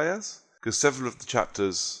get to play as. Because several of the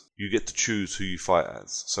chapters you get to choose who you fight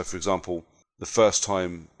as. So, for example, the first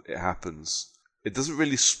time it happens, it doesn't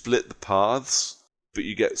really split the paths but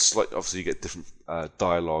you get obviously you get different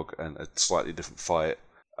dialogue and a slightly different fight.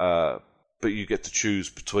 But you get to choose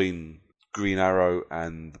between Green Arrow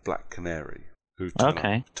and the Black Canary, who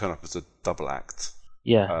turn up as a double act.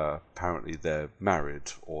 Yeah. Apparently they're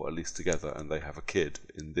married, or at least together, and they have a kid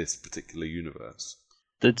in this particular universe.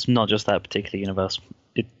 It's not just that particular universe.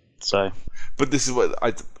 But this is what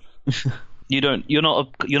I. You're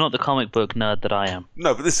not the comic book nerd that I am.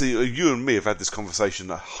 No, but this is you and me have had this conversation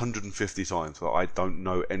 150 times, but I don't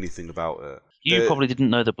know anything about it. You probably didn't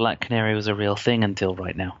know the Black Canary was a real thing until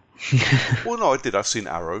right now. Well, no, I did. I've seen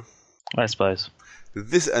Arrow. I suppose.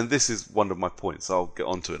 This is one of my points. I'll get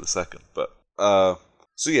onto it in a second. But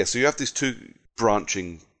so you have these two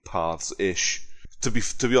branching paths ish. To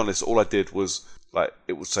be honest, all I did was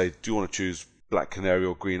it would say, do you want to choose Black Canary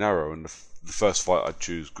or Green Arrow? And the first fight I'd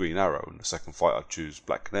choose Green Arrow, and the second fight I'd choose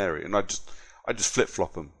Black Canary, and I just flip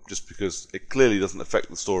flop them just because it clearly doesn't affect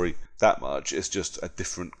the story that much. It's just a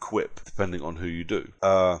different quip depending on who you do.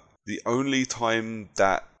 The only time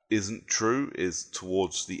that isn't true is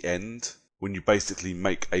towards the end, when you basically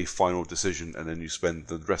make a final decision and then you spend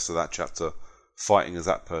the rest of that chapter fighting as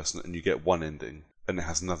that person, and you get one ending and it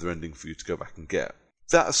has another ending for you to go back and get.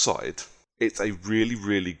 That aside, it's a really,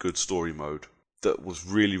 really good story mode that was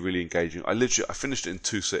really, really engaging. I finished it in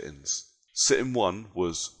 2 sit-ins. Sitting 1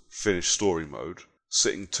 was finish story mode.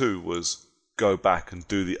 Sitting 2 was go back and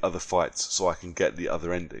do the other fights so I can get the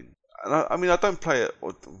other ending. And I don't play it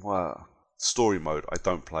story mode. I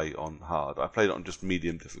don't play on hard. I played it on just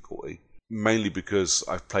medium difficulty, mainly because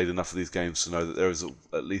I've played enough of these games to know that there is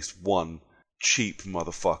at least one cheap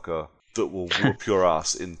motherfucker that will whoop your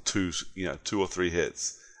ass in 2 or 3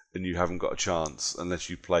 hits, and you haven't got a chance unless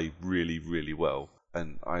you play really, really well.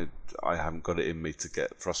 And I haven't got it in me to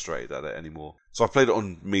get frustrated at it anymore. So I played it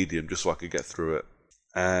on medium just so I could get through it.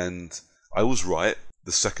 And I was right.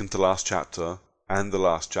 The second to last chapter and the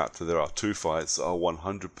last chapter, there are 2 fights that are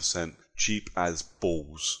 100% cheap as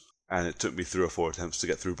balls. And it took me 3 or 4 attempts to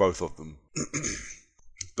get through both of them.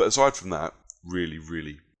 But aside from that, really,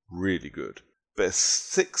 really, really good. But it's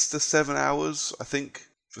 6 to 7 hours, I think,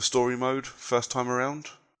 for story mode, first time around.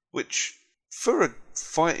 Which, for a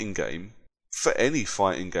fighting game, for any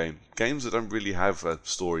fighting game, games that don't really have a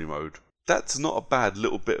story mode, that's not a bad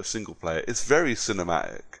little bit of single player. It's very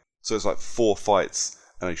cinematic. So it's 4 fights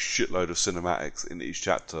and a shitload of cinematics in each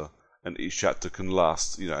chapter. And each chapter can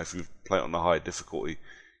last, if you play it on a high difficulty,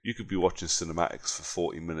 you could be watching cinematics for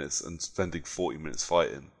 40 minutes and spending 40 minutes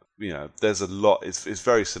fighting. There's a lot. It's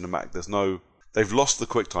very cinematic. They've lost the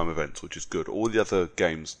QuickTime events, which is good. All the other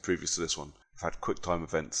games previous to this one have had QuickTime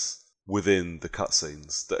events within the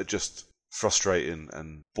cutscenes that are just frustrating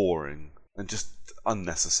and boring and just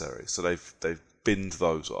unnecessary. So they've binned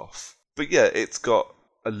those off. But yeah, it's got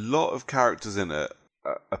a lot of characters in it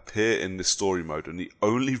appear in this story mode, and the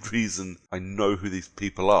only reason I know who these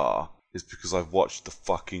people are is because I've watched the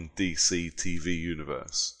fucking DC TV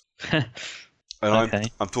universe. And okay.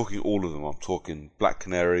 I'm talking all of them. I'm talking Black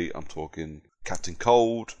Canary, I'm talking Captain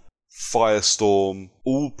Cold, Firestorm,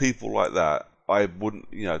 all people like that. I wouldn't,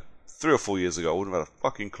 3 or 4 years ago, I wouldn't have had a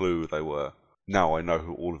fucking clue who they were. Now I know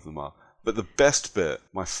who all of them are. But the best bit,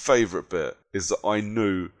 my favourite bit, is that I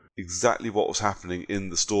knew exactly what was happening in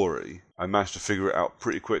the story. I managed to figure it out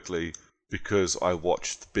pretty quickly because I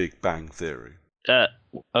watched The Big Bang Theory.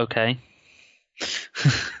 Okay.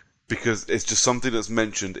 Because it's just something that's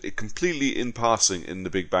mentioned completely in passing in The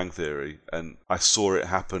Big Bang Theory, and I saw it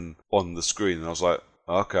happen on the screen, and I was like,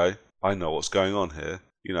 okay, I know what's going on here.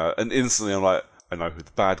 And instantly I'm like, I know who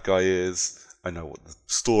the bad guy is, I know what the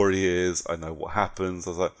story is, I know what happens.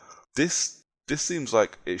 I was like, this seems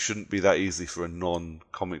like it shouldn't be that easy for a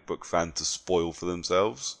non-comic book fan to spoil for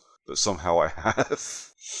themselves, but somehow I have.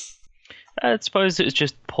 I suppose it was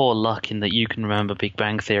just poor luck in that you can remember Big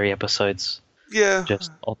Bang Theory episodes. Yeah,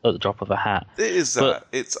 just at the drop of a hat. It is that.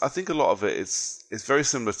 I think a lot of it's very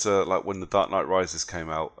similar to when The Dark Knight Rises came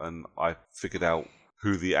out, and I figured out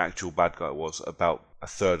who the actual bad guy was about a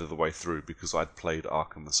third of the way through because I'd played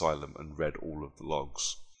Arkham Asylum and read all of the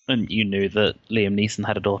logs. And you knew that Liam Neeson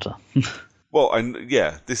had a daughter. Well,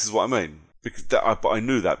 this is what I mean. But I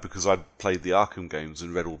knew that because I'd played the Arkham games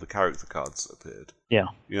and read all the character cards that appeared. Yeah,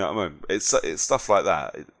 you know what I mean. It's stuff like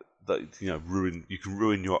that. That you can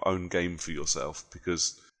ruin your own game for yourself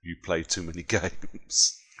because you play too many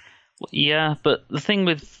games. Well, yeah, but the thing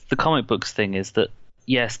with the comic books thing is that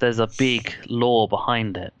yes, there's a big lore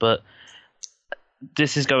behind it, but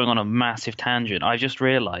this is going on a massive tangent. I just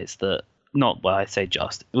realised that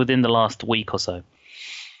within the last week or so,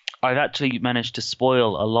 I've actually managed to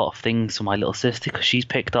spoil a lot of things for my little sister because she's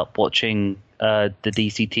picked up watching the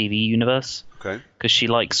DC TV universe. Okay. Because she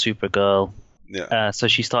likes Supergirl. Yeah. So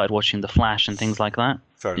she started watching The Flash and things like that.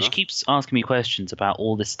 Fair And she enough. keeps asking me questions about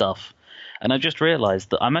all this stuff. And I just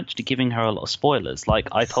realized that I'm actually giving her a lot of spoilers. Like,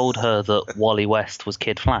 I told her that Wally West was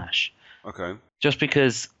Kid Flash. Okay. Just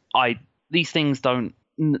because these things don't...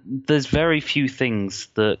 There's very few things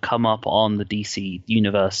that come up on the DC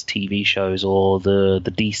Universe TV shows or the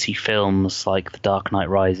DC films, like The Dark Knight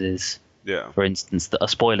Rises, Yeah. for instance, that are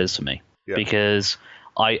spoilers for me. Yeah. Because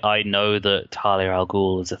I know that Talia al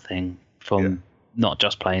Ghul is a thing from not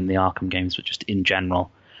just playing the Arkham games, but just in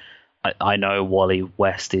general. I know Wally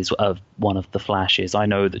West is one of the Flashes. I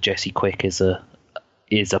know that Jesse Quick is a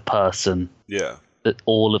person. Yeah. That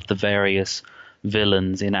all of the various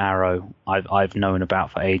villains in Arrow I've known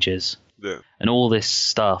about for ages, Yeah. and all this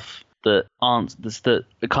stuff that aren't that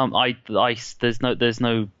come. There's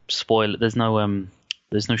no spoiler. There's no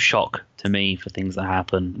shock to me for things that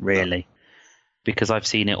happen really, because I've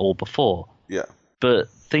seen it all before. Yeah. But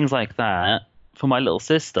things like that, for my little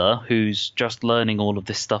sister, who's just learning all of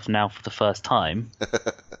this stuff now for the first time,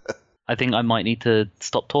 I think I might need to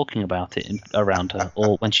stop talking about it around her,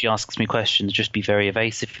 or when she asks me questions, just be very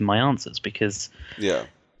evasive in my answers, because Yeah.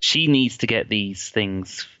 she needs to get these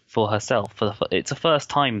things for herself. It's a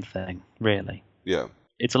first-time thing, really. Yeah.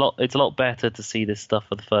 It's a lot better to see this stuff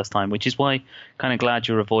for the first time, which is why kind of glad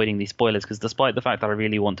you're avoiding these spoilers, because despite the fact that I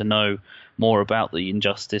really want to know more about the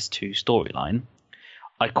Injustice 2 storyline,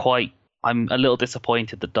 I'm a little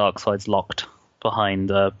disappointed that Darkseid's locked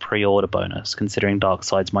behind a pre-order bonus, considering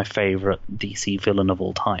Darkseid's my favourite DC villain of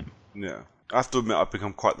all time. Yeah. I have to admit, I've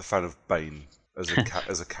become quite the fan of Bane as a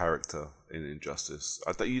as a character in Injustice.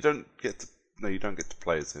 You don't get to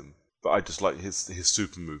play as him, but I just like his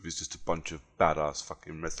super move is just a bunch of badass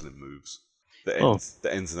fucking wrestling moves that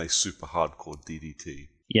ends in a super hardcore DDT,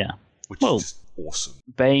 Yeah. which is just awesome.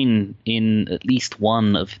 Bane in at least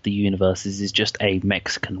one of the universes is just a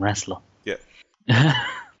Mexican wrestler. Yeah.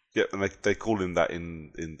 Yeah, and they call him that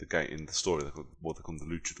in the game, in the story. They call him the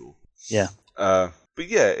Luchador. Yeah. But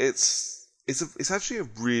yeah, it's actually a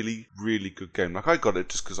really, really good game. Like, I got it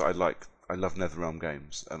just because I love NetherRealm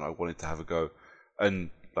games and I wanted to have a go. And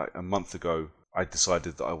like a month ago, I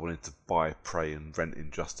decided that I wanted to buy Prey and rent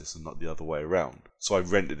Injustice and not the other way around. So I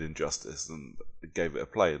rented Injustice and gave it a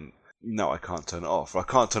play, and no, I can't turn it off. I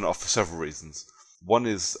can't turn it off for several reasons. One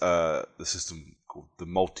is the system called the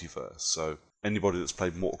Multiverse. So anybody that's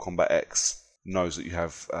played Mortal Kombat X knows that you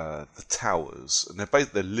have the towers, and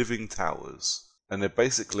they're living towers, and they're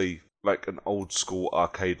basically like an old school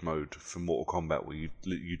arcade mode for Mortal Kombat, where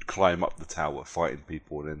you'd climb up the tower fighting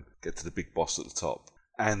people and then get to the big boss at the top.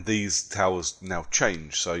 And these towers now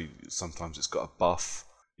change, so sometimes it's got a buff,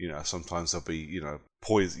 sometimes there'll be,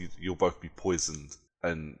 poison. You'll both be poisoned,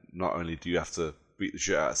 and not only do you have to beat the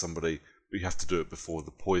shit out of somebody, but you have to do it before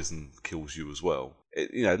the poison kills you as well.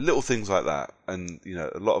 Little things like that, and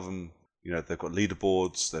a lot of them, they've got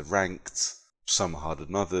leaderboards, they're ranked, some are harder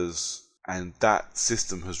than others, and that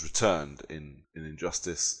system has returned in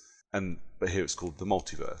Injustice, but here it's called the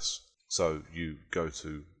Multiverse. So you go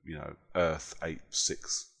to Earth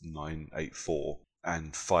 86984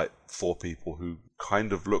 and fight 4 people who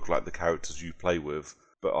kind of look like the characters you play with,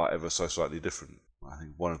 but are ever so slightly different. I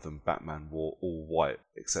think one of them, Batman, wore all white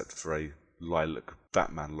except for a lilac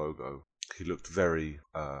Batman logo. He looked very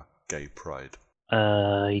gay pride.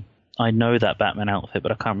 I know that Batman outfit,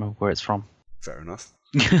 but I can't remember where it's from. Fair enough.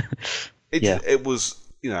 Yeah. It was,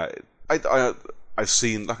 I've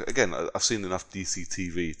seen enough DC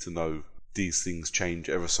TV to know these things change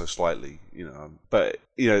ever so slightly, But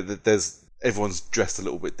there's everyone's dressed a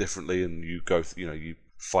little bit differently, and you go, you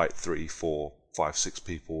fight 3, 4, 5, 6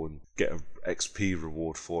 people and get an XP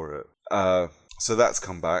reward for it. So that's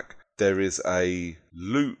come back. There is a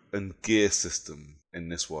loot and gear system in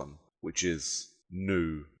this one, which is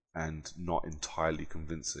new and not entirely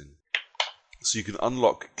convincing. So you can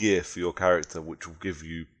unlock gear for your character, which will give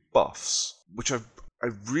you buffs, which I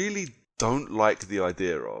really don't like the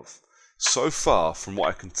idea of. So far, from what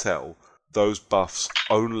I can tell, those buffs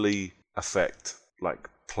only affect like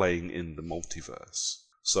playing in the multiverse.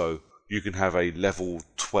 So you can have a level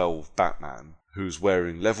 12 Batman who's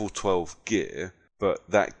wearing level 12 gear, but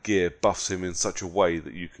that gear buffs him in such a way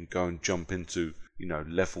that you can go and jump into,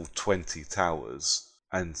 level 20 towers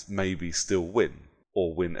and maybe still win.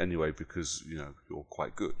 Or win anyway because, you're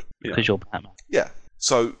quite good. Because you're Batman. Yeah.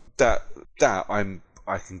 So that I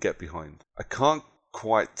can get behind. I can't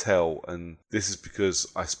quite tell, and this is because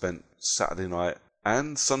I spent Saturday night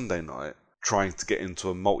and Sunday night trying to get into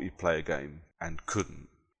a multiplayer game and couldn't.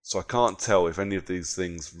 So I can't tell if any of these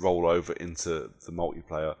things roll over into the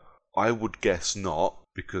multiplayer. I would guess not,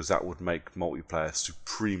 because that would make multiplayer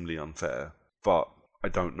supremely unfair. But I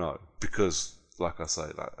don't know, because like I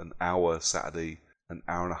say, like an hour Saturday, an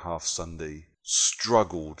hour and a half Sunday,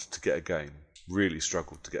 struggled to get a game. Really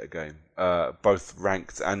struggled to get a game. Both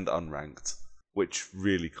ranked and unranked, which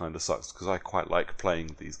really kind of sucks because I quite like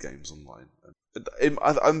playing these games online.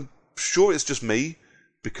 I'm sure it's just me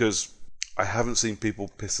because I haven't seen people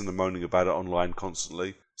pissing and moaning about it online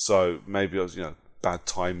constantly. So maybe I was, bad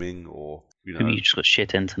timing, or maybe you just got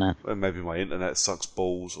shit internet. Maybe my internet sucks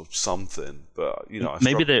balls or something. But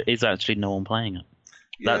maybe there is actually no one playing it.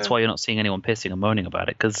 That's why you're not seeing anyone pissing and moaning about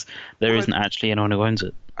it, because there isn't actually anyone who owns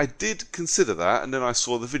it. I did consider that, and then I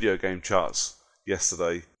saw the video game charts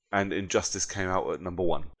yesterday, and Injustice came out at number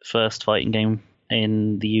 1. First fighting game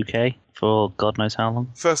in the UK for God knows how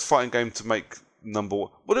long. First fighting game to make number 1.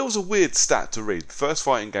 Well, it was a weird stat to read. First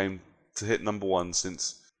fighting game to hit number 1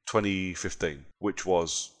 since 2015, which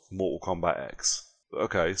was Mortal Kombat X.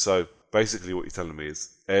 Okay, so basically what you're telling me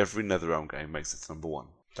is every NetherRealm game makes it to number 1.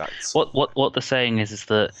 That's what they're saying is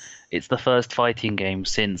that it's the first fighting game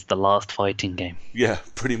since the last fighting game. Yeah,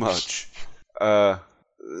 pretty much.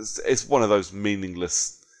 It's one of those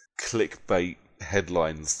meaningless clickbait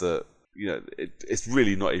headlines that it's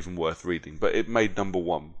really not even worth reading. But it made number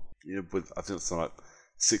 1. With I think it's like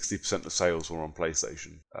 60% of sales were on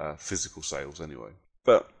PlayStation, physical sales anyway.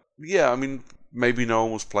 But yeah, I mean, maybe no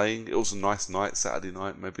one was playing. It was a nice night, Saturday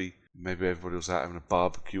night. Maybe everybody was out having a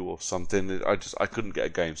barbecue or something. I couldn't get a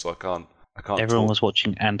game, so I can't. Everyone was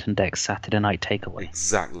watching Ant and Dec's Saturday Night Takeaway.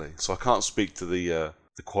 Exactly. So I can't speak to the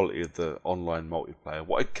quality of the online multiplayer.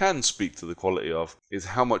 What I can speak to the quality of is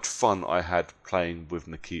how much fun I had playing with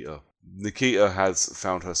Nikita. Nikita has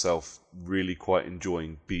found herself really quite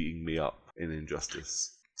enjoying beating me up in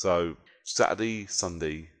Injustice. So Saturday,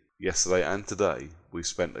 Sunday, yesterday and today, we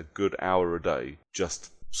spent a good hour a day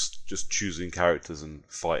just choosing characters and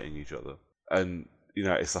fighting each other. And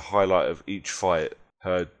it's the highlight of each fight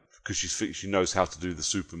her, because she knows how to do the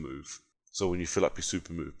super move. So when you fill up your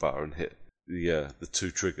super move bar and hit the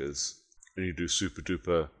 2 triggers, and you do super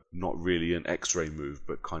duper, not really an X-ray move,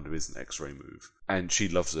 but kind of is an X-ray move, and she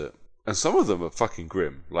loves it. And some of them are fucking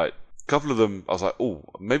grim. Like a couple of them, I was like, oh,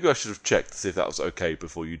 maybe I should have checked to see if that was okay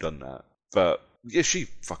before you done that. But yeah, she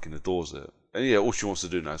fucking adores it. And yeah, all she wants to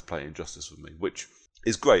do now is play Injustice with me, which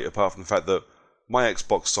is great, apart from the fact that my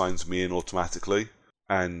Xbox signs me in automatically,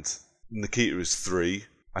 and Nikita is 3.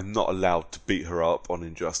 I'm not allowed to beat her up on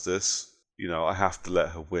Injustice. I have to let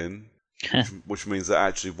her win, which means that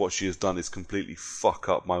actually what she has done is completely fuck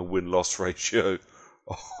up my win-loss ratio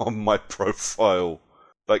on my profile.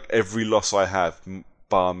 Like, every loss I have,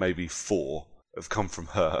 bar maybe 4, have come from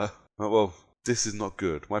her. Well, this is not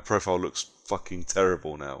good. My profile looks fucking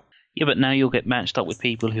terrible now. Yeah, but now you'll get matched up with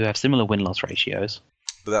people who have similar win-loss ratios.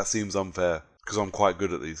 But that seems unfair, because I'm quite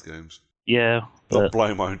good at these games. Yeah. Not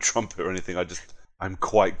blowing my own trumpet or anything, I'm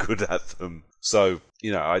quite good at them. So,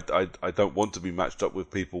 I don't want to be matched up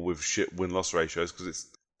with people with shit win-loss ratios, because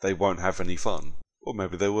they won't have any fun. Or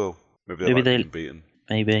maybe they will. Maybe they like being beaten.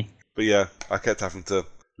 Maybe. But yeah, I kept having to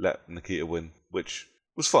let Nikita win, which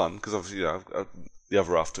was fun, because obviously, the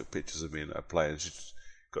other half took pictures of me and her playing, and she just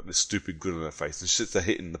got this stupid grin on her face, and she sits there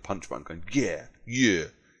hitting the punch button going, yeah,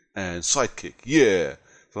 and sidekick, yeah.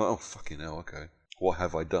 So I'm like, oh, fucking hell, okay. What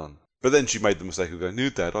have I done? But then she made the mistake of going, no,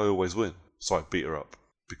 Dad, I always win. So I beat her up,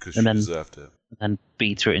 because she deserved it. And then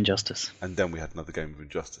beat her at Injustice. And then we had another game of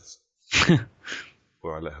Injustice,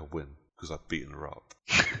 where I let her win, because I'd beaten her up.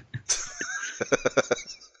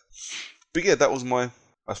 But yeah,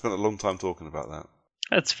 I spent a long time talking about that.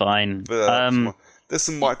 That's fine. But, there's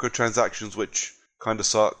some microtransactions which kind of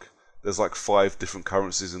suck. There's like 5 different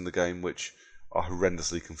currencies in the game which are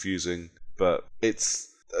horrendously confusing. But it's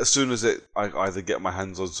as soon as I either get my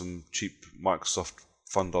hands on some cheap Microsoft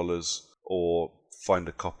Fun dollars or find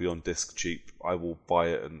a copy on disc cheap, I will buy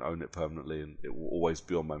it and own it permanently, and it will always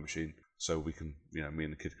be on my machine, so we can, me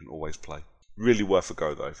and the kid can always play. Really worth a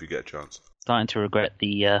go though if you get a chance. Starting to regret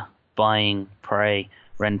the buying Prey,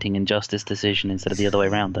 renting Injustice decision instead of the other way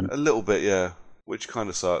around then. A little bit, yeah, which kind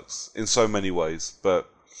of sucks in so many ways. But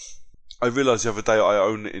I realised the other day I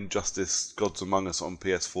own Injustice Gods Among Us on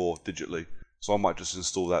PS4 digitally, so I might just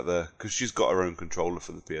install that there, because she's got her own controller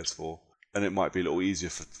for the PS4, and it might be a little easier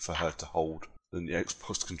for her to hold than the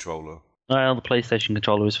Xbox controller. Well, the PlayStation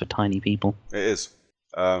controller is for tiny people. It is.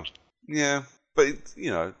 Yeah, but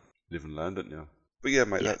live and learn, don't you? But yeah,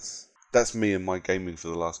 mate, that's me and my gaming for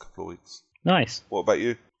the last couple of weeks. Nice. What about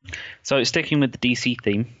you? So, sticking with the DC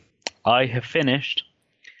theme, I have finished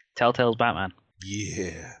Telltale's Batman.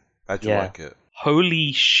 Yeah. How'd you like it?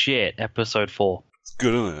 Holy shit, episode 4. It's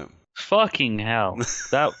good, isn't it? Fucking hell.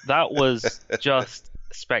 That was just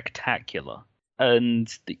spectacular.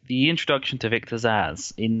 and the introduction to Victor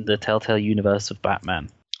Zsasz in the Telltale universe of Batman,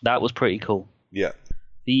 that was pretty cool. Yeah.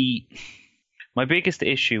 My biggest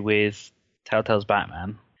issue with Telltale's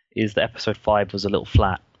Batman is that episode 5 was a little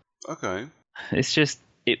flat. Okay. It's just,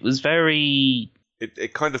 it was very...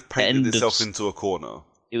 It kind of painted itself into a corner.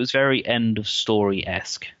 It was very end of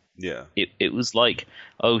story-esque. Yeah. It was like,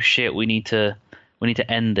 oh shit, we need to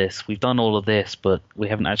end this. We've done all of this, but we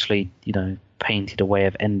haven't actually, painted a way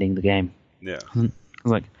of ending the game. Yeah. It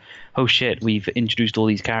was like, oh shit, we've introduced all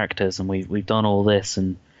these characters and we've done all this,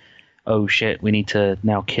 and oh shit, we need to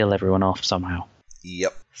now kill everyone off somehow.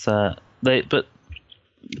 Yep. So but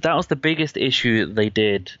that was the biggest issue that they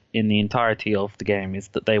did in the entirety of the game, is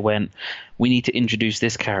that they went, we need to introduce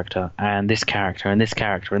this character and this character and this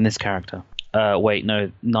character and this character. Wait,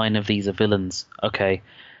 no, 9 of these are villains. Okay.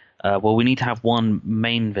 Well, we need to have one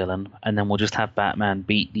main villain, and then we'll just have Batman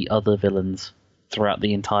beat the other villains throughout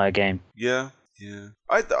the entire game. Yeah.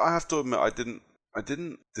 I have to admit, I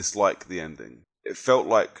didn't dislike the ending. It felt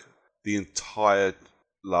like the entire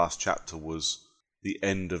last chapter was the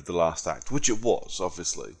end of the last act, which it was,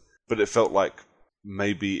 obviously. But it felt like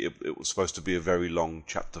maybe it was supposed to be a very long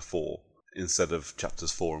chapter 4 instead of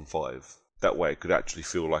chapters 4 and 5. That way it could actually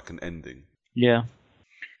feel like an ending. Yeah.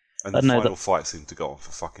 And the final fight seemed to go on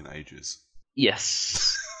for fucking ages.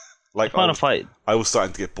 Yes. Like, I was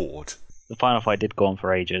starting to get bored. The final fight did go on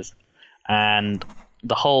for ages. And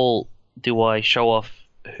the whole, do I show off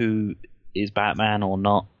who is Batman or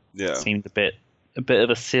not, seemed a bit of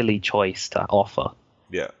a silly choice to offer.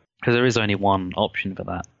 Yeah. Because there is only one option for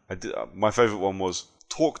that. My favourite one was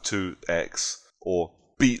talk to X or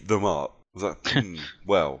beat them up. I was like,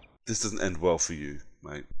 well, this doesn't end well for you,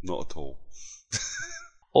 mate. Not at all.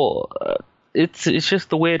 Or it's just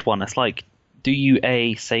the weird one. It's like, do you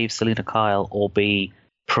A, save Selina Kyle, or B,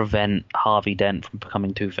 prevent Harvey Dent from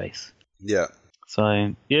becoming Two-Face? Yeah.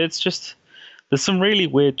 So, yeah, it's just, there's some really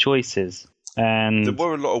weird choices. And there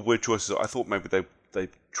were a lot of weird choices. I thought maybe they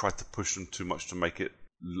tried to push them too much to make it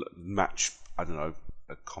match, I don't know,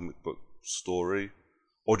 a comic book story.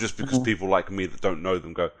 Or just because people like me that don't know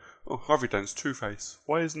them go, oh, Harvey Dent's Two-Face.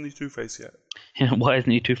 Why isn't he Two-Face yet? Why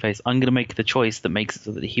isn't he Two-Face? I'm going to make the choice that makes it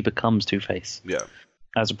so that he becomes Two-Face. Yeah.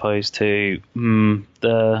 As opposed to,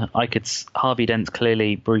 Harvey Dent's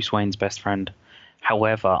clearly Bruce Wayne's best friend.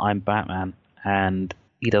 However, I'm Batman, and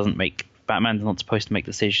Batman's not supposed to make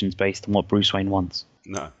decisions based on what Bruce Wayne wants.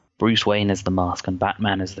 No. Bruce Wayne is the mask, and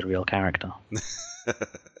Batman is the real character.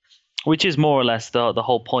 Which is more or less the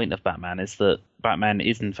whole point of Batman, is that Batman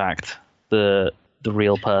is in fact the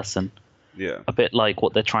real person. Yeah. A bit like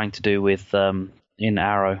what they're trying to do with in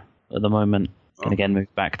Arrow at the moment. Oh. And again,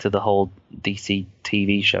 move back to the whole DC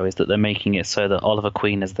TV show, is that they're making it so that Oliver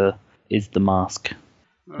Queen is the mask,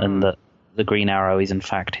 and that the Green Arrow is in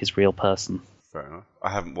fact his real person. Fair enough. I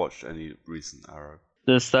haven't watched any recent Arrow.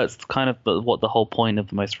 That's kind of what the whole point of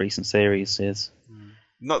the most recent series is.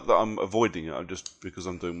 Not that I'm avoiding it, I'm just, because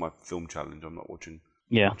I'm doing my film challenge, I'm not watching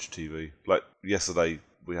much TV. Like, yesterday,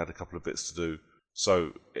 we had a couple of bits to do,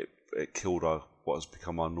 so it killed what has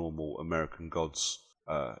become our normal American Gods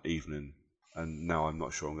evening, and now I'm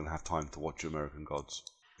not sure I'm going to have time to watch American Gods,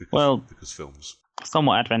 because films.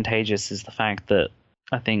 Somewhat advantageous is the fact that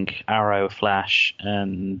I think Arrow, Flash,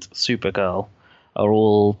 and Supergirl are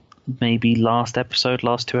all maybe last 2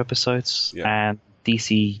 episodes, and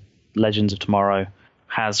DC Legends of Tomorrow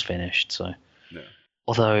has finished, so. Yeah.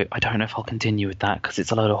 Although, I don't know if I'll continue with that, because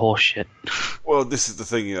it's a load of horse shit. Well, this is the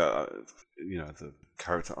thing, the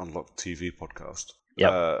Character Unlocked TV podcast.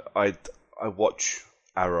 Yep. I watch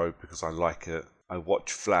Arrow because I like it. I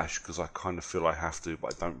watch Flash because I kind of feel I have to,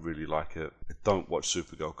 but I don't really like it. I don't watch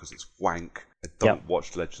Supergirl because it's wank. I don't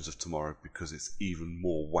watch Legends of Tomorrow because it's even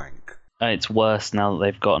more wank. It's worse now that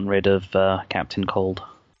they've gotten rid of Captain Cold.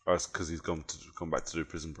 Oh, it's because he's gone back to do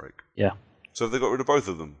Prison Break. Yeah. So have they got rid of both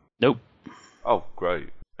of them? Nope. Oh, great.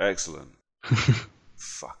 Excellent.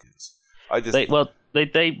 Fuckers.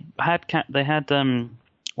 They had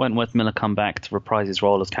Wentworth Miller come back to reprise his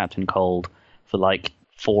role as Captain Cold for like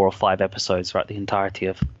 4 or 5 episodes throughout the entirety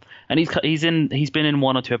of, and he's been in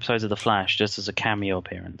 1 or 2 episodes of The Flash just as a cameo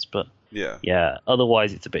appearance, but yeah.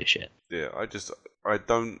 Otherwise, it's a bit shit. Yeah, I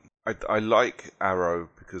like Arrow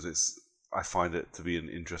because I find it to be an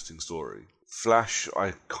interesting story. Flash,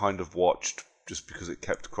 I kind of watched just because it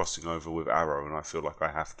kept crossing over with Arrow, and I feel like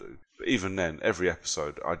I have to. But even then, every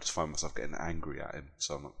episode, I just find myself getting angry at him,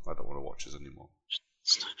 so I don't want to watch this anymore.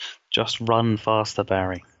 Just run faster,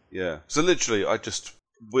 Barry. Yeah. So literally, I look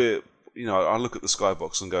at the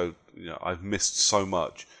Skybox and go, I've missed so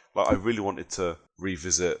much. Like, I really wanted to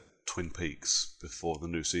revisit Twin Peaks before the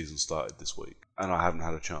new season started this week, and I haven't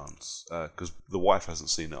had a chance because the wife hasn't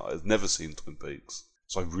seen it. I've never seen Twin Peaks,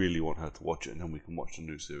 so I really want her to watch it, and then we can watch the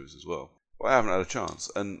new series as well. But I haven't had a chance,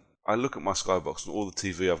 and I look at my Skybox and all the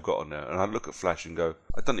TV I've got on there, and I look at Flash and go,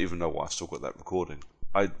 I don't even know why I've still got that recording.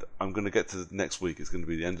 I'm going to get to the next week, it's going to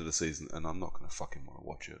be the end of the season, and I'm not going to fucking want to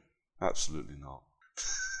watch it. Absolutely not.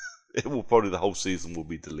 It will probably, the whole season will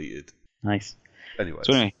be deleted. Nice. Anyways.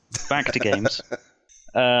 So anyway, back to games.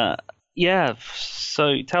 Yeah,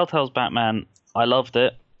 so Telltale's Batman, I loved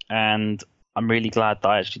it, and I'm really glad that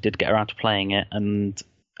I actually did get around to playing it, and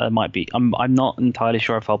I'm not entirely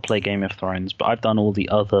sure if I'll play Game of Thrones, but I've done all the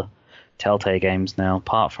other Telltale games now,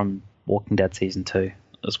 apart from Walking Dead Season 2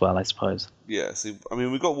 as well, I suppose. Yeah, see, I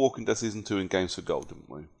mean, we got Walking Dead Season 2 in Games for Gold, didn't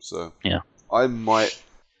we? So yeah, I might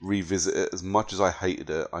revisit it. As much as I hated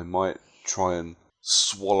it, I might try and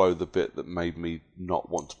swallow the bit that made me not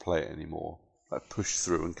want to play it anymore. Like, push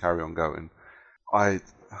through and carry on going. I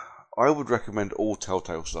would recommend all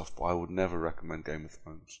Telltale stuff, but I would never recommend Game of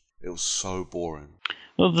Thrones. It was so boring.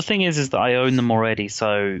 Well, the thing is that I own them already,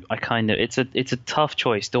 so I kind of it's a tough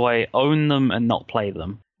choice. Do I own them and not play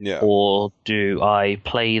them? Yeah. Or do I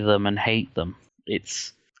play them and hate them?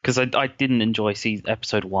 It's because I didn't enjoy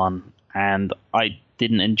episode 1, and I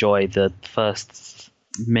didn't enjoy the first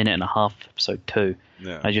minute and a half of episode 2.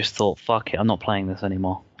 Yeah. I just thought, fuck it, I'm not playing this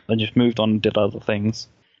anymore. I just moved on and did other things.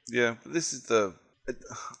 Yeah, but this is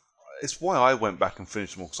it's why I went back and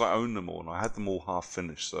finished them all, because I own them all, and I had them all half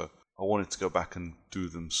finished, so I wanted to go back and do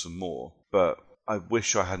them some more. But I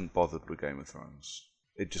wish I hadn't bothered with Game of Thrones.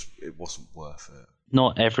 It wasn't worth it.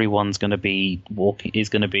 Not everyone's going to be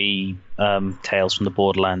Tales from the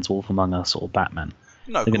Borderlands, Wolf Among Us, or Batman.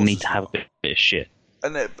 No, they're going to need to have a bit of shit.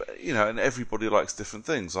 And and everybody likes different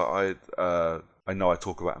things. I know I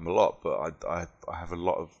talk about him a lot, but I have a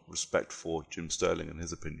lot of respect for Jim Sterling and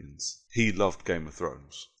his opinions. He loved Game of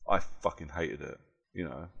Thrones. I fucking hated it.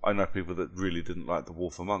 I know people that really didn't like The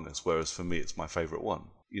Wolf Among Us, whereas for me it's my favourite one.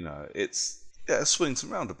 It's swings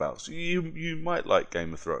and roundabouts. You might like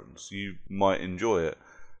Game of Thrones. You might enjoy it.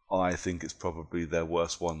 I think it's probably their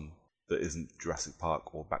worst one that isn't Jurassic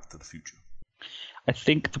Park or Back to the Future. I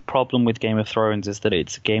think the problem with Game of Thrones is that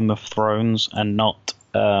it's Game of Thrones and not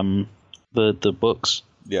the books.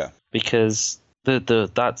 Yeah. Because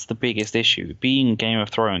that's the biggest issue. Being Game of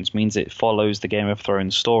Thrones means it follows the Game of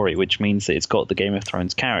Thrones story, which means that it's got the Game of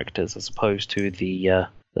Thrones characters as opposed to the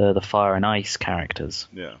Fire and Ice characters.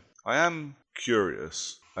 Yeah. I am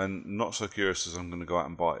curious, and not so curious as I'm going to go out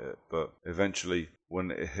and buy it, but eventually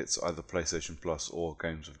when it hits either PlayStation Plus or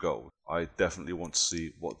Games of Gold, I definitely want to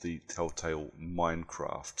see what the Telltale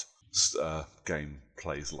Minecraft game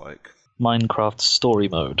plays like. Minecraft story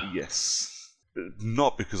mode. Yes.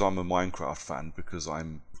 Not because I'm a Minecraft fan, because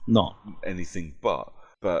I'm not anything but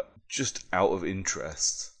just out of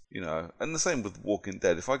interest. And the same with Walking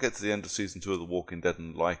Dead. If I get to the end of Season 2 of The Walking Dead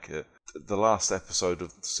and like it, the last episode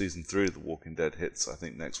of Season 3 of The Walking Dead hits, I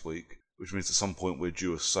think, next week, which means at some point we're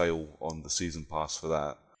due a sale on the season pass for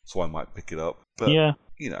that, so I might pick it up. But, yeah.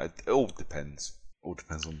 It all depends. It all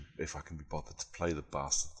depends on if I can be bothered to play the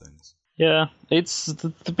bastard things. Yeah, it's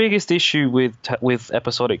the biggest issue with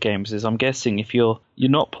episodic games is I'm guessing if you're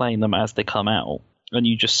not playing them as they come out, and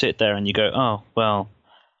you just sit there and you go, oh, well,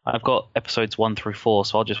 I've got episodes 1 through 4,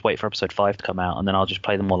 so I'll just wait for episode 5 to come out, and then I'll just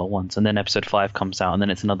play them all at once. And then episode 5 comes out, and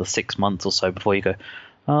then it's another 6 months or so before you go,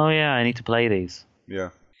 oh yeah, I need to play these. Yeah.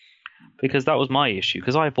 Because that was my issue,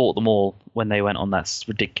 because I bought them all when they went on that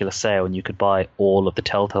ridiculous sale, and you could buy all of the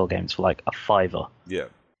Telltale games for like $5. Yeah.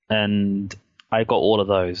 And I got all of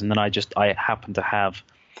those, and then I happened to have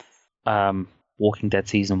Walking Dead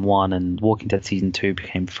Season 1, and Walking Dead Season 2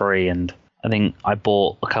 became free, and I think I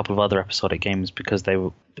bought a couple of other episodic games because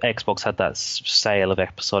Xbox had that sale of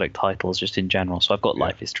episodic titles just in general. So I've got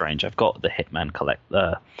Life is Strange, I've got the Hitman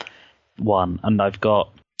one, and I've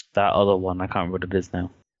got that other one. I can't remember what it is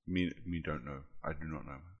now. Me don't know. I do not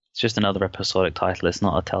know. It's just another episodic title. It's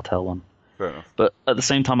not a Telltale one. Fair enough. But at the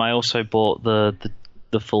same time, I also bought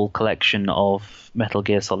the full collection of Metal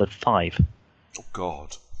Gear Solid 5. Oh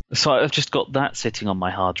God. So I've just got that sitting on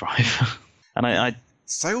my hard drive, and I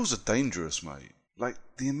sales are dangerous, mate. Like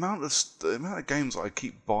the amount of games I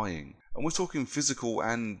keep buying, and we're talking physical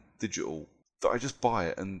and digital, that I just buy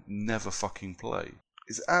it and never fucking play.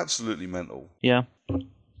 It's absolutely mental. Yeah,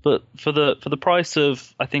 but for the price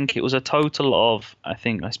of, I think it was a total of, I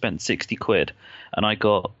think I spent £60, and I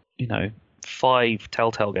got 5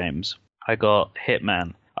 Telltale games. I got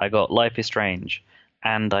Hitman, I got Life is Strange,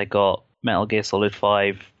 and I got Metal Gear Solid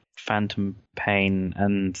 5, Phantom Pain,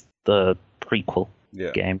 and the prequel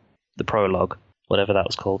game, the prologue, whatever that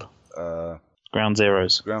was called. Ground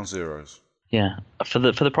Zeroes. Ground Zeroes. Yeah, for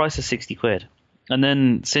the price of £60. And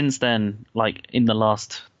then since then, like in the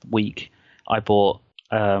last week, I bought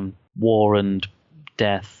War and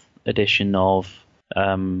Death edition of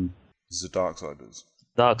The Darksiders.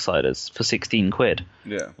 Darksiders for £16.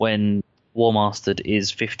 Yeah. When War Mastered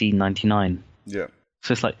is $15.99. Yeah.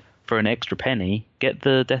 So it's like, for an extra penny, get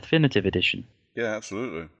the Definitive edition. Yeah,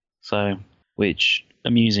 absolutely. So, which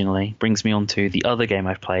amusingly brings me on to the other game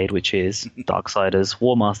I've played, which is Darksiders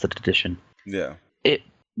War Mastered edition. Yeah.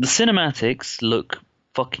 The cinematics look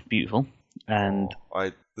fucking beautiful, and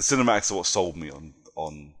the cinematics are what sold me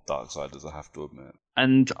on Darksiders, I have to admit.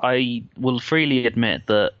 And I will freely admit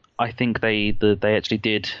that I think they actually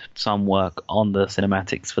did some work on the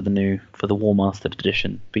cinematics for the War Mastered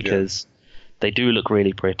edition, because they do look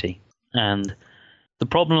really pretty. And the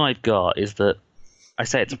problem I've got is that I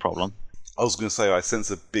say it's a problem. I was going to say I sense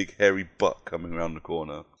a big hairy butt coming around the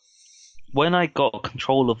corner. When I got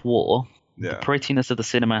control of War, the prettiness of the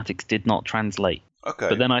cinematics did not translate. Okay.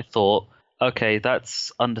 But then I thought, okay,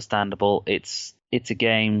 that's understandable. It's a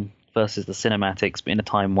game versus the cinematics, but in a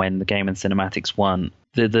time when the game and cinematics weren't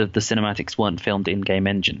the cinematics weren't filmed in game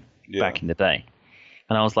engine back in the day.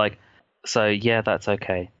 And I was like, so yeah, that's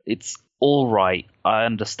okay. It's all right. I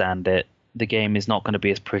understand it. The game is not going to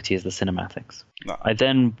be as pretty as the cinematics. No. I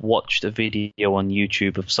then watched a video on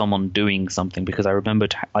YouTube of someone doing something because I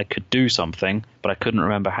remembered I could do something, but I couldn't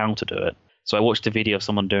remember how to do it. So I watched a video of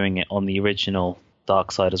someone doing it on the original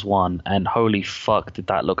Darksiders 1, and holy fuck did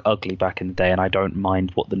that look ugly back in the day, and I don't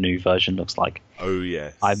mind what the new version looks like. Oh,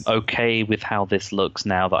 yes. I'm okay with how this looks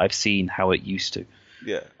now that I've seen how it used to.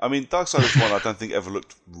 Yeah, I mean, Darksiders 1 I don't think ever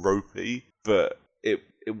looked ropey, but it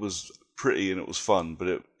was pretty and it was fun,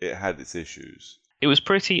 but it had its issues. It was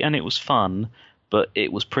pretty and it was fun, but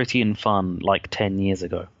it was pretty and fun like 10 years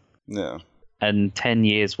ago. Yeah. And 10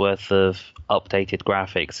 years worth of updated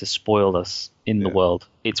graphics has spoiled us in the world.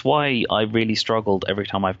 It's why I really struggled every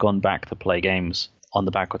time I've gone back to play games on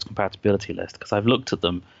the backwards compatibility list, because I've looked at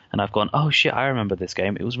them and I've gone, oh shit, I remember this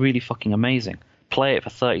game. It was really fucking amazing. Play it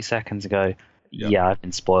for 30 seconds and go, yeah, I've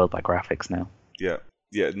been spoiled by graphics now. Yeah.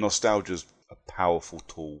 Yeah, nostalgia's a powerful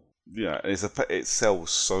tool. Yeah, and it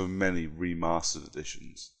sells so many remastered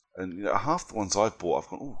editions. And half the ones I've bought, I've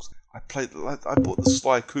gone, oh, I bought the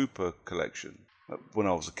Sly Cooper collection when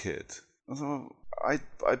I was a kid. I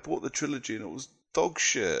bought the trilogy and it was dog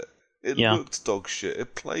shit. It looked dog shit.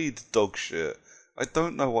 It played dog shit. I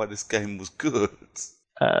don't know why this game was good.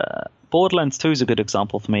 Borderlands 2 is a good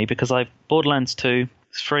example for me because Borderlands 2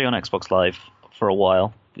 is free on Xbox Live for a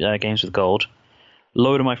while. Games with Gold. A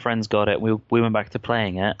load of my friends got it. We went back to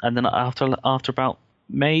playing it, and then after about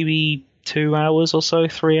maybe 2 hours or so,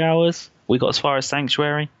 3 hours, we got as far as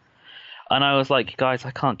Sanctuary. And I was like, guys,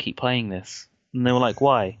 I can't keep playing this. And they were like,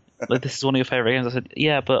 why? Like, this is one of your favorite games. I said,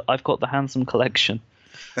 yeah, but I've got the Handsome Collection.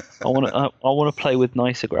 I want to play with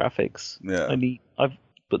nicer graphics. Yeah.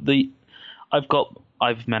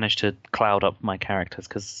 I've managed to cloud up my characters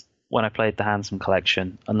because when I played the Handsome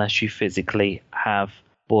Collection, unless you physically have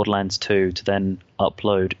Borderlands 2 to then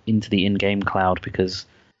upload into the in-game cloud, because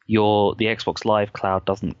the Xbox Live cloud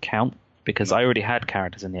doesn't count, because I already had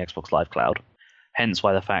characters in the Xbox Live cloud. Hence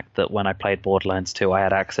why the fact that when I played Borderlands 2, I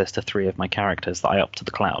had access to 3 of my characters that I upped to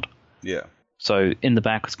the cloud. Yeah. So in the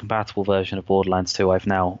backwards compatible version of Borderlands 2, I've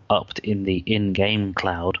now upped in the in-game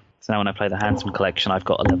cloud. So now when I play the Handsome Collection, I've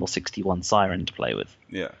got a level 61 Siren to play with.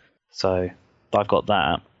 Yeah. So I've got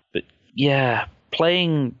that. But yeah,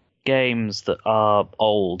 playing games that are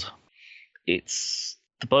old,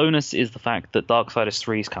 the bonus is the fact that Darksiders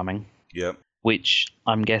 3 is coming. Yep. Which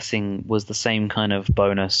I'm guessing was the same kind of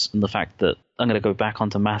bonus, and the fact that I'm going to go back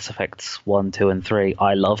onto Mass Effect 1, 2, and 3.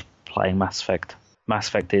 I love playing Mass Effect. Mass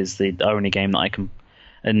Effect is the only game that I can...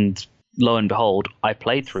 And lo and behold, I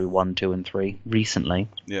played through 1, 2, and 3 recently.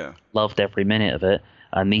 Yeah. Loved every minute of it.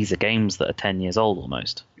 And these are games that are 10 years old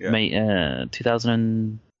almost. Yeah.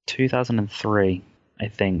 2003, I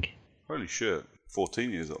think. Holy shit.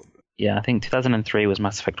 14 years old. Yeah, I think 2003 was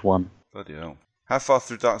Mass Effect 1. Bloody hell. How far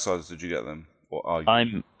through Darksiders did you get then? Or are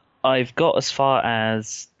you? I've got as far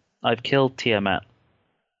as I've killed Tiamat.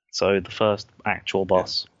 So the first actual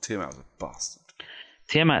boss. Yeah, Tiamat was a bastard.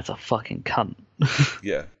 Tiamat's a fucking cunt.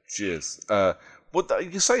 Yeah, she is.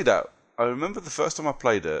 You say that. I remember the first time I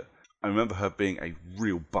played it, I remember her being a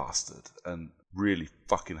real bastard and really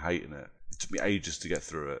fucking hating it. It took me ages to get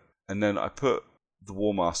through it. And then I put the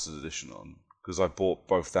War Mastered edition on, because I bought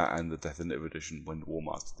both that and the Definitive edition when the War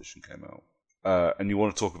Mastered edition came out. And you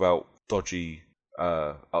want to talk about dodgy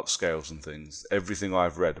upscales and things. Everything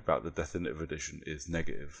I've read about the Definitive edition is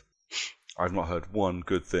negative. I've not heard one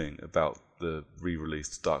good thing about the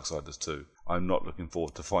re-released Darksiders 2. I'm not looking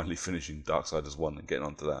forward to finally finishing Darksiders 1 and getting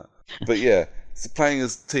onto that. But yeah, so playing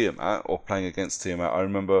as Tiamat, or playing against Tiamat, I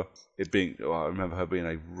remember her being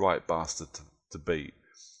a right bastard to beat.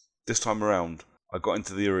 This time around, I got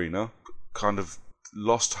into the arena, kind of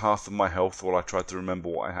lost half of my health while I tried to remember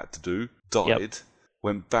what I had to do, died,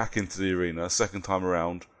 went back into the arena, second time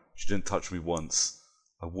around, she didn't touch me once.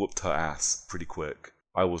 I whooped her ass pretty quick.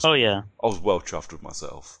 I was well chuffed with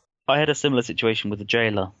myself. I had a similar situation with the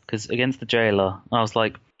jailer, because against the jailer, I was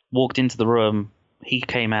like, walked into the room, he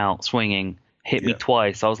came out swinging, hit me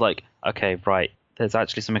twice. I was like, okay, right, there's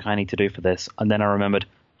actually something I need to do for this. And then I remembered,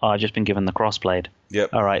 I've just been given the crossblade.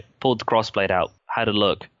 Yep. All right, pulled the crossblade out, had a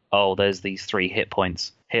look. Oh, there's these 3 hit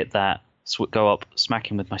points. Hit that, go up, smack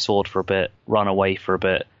him with my sword for a bit, run away for a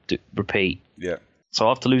bit, repeat. Yeah. So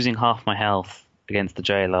after losing half my health against the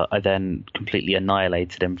jailer, I then completely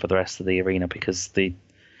annihilated him for the rest of the arena because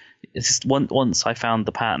once I found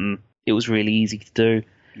the pattern, it was really easy to do.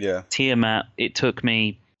 Yeah. Tiamat, it took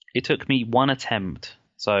me 1 attempt.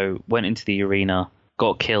 So went into the arena,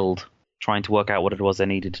 got killed, trying to work out what it was I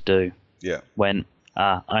needed to do. Yeah.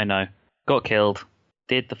 I know. Got killed,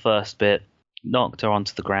 did the first bit, knocked her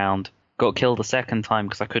onto the ground, got killed a second time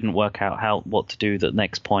because I couldn't work out what to do the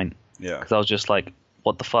next point. Yeah. Because I was just like,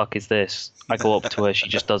 what the fuck is this? I go up to her, she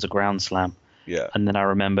just does a ground slam. Yeah. And then I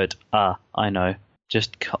remembered, I know.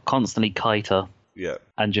 Just constantly kite her. Yeah.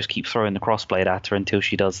 And just keep throwing the crossblade at her until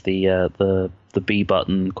she does the B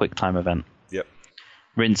button quick time event. Yep.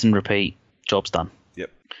 Rinse and repeat. Job's done. Yep.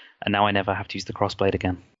 And now I never have to use the crossblade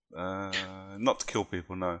again. Not to kill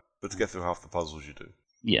people, no, but to get through half the puzzles you do.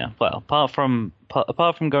 Yeah. Well, apart from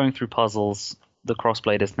going through puzzles, the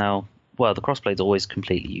crossblade is now the crossblade's always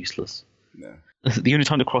completely useless. Yeah. The only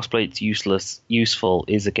time the crossblade's useful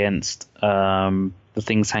is against the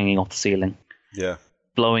things hanging off the ceiling. Yeah.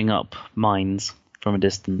 Blowing up mines from a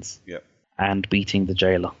distance. Yep. And beating the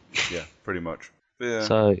jailer. Yeah, pretty much. Yeah.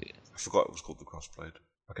 So I forgot it was called the crossblade.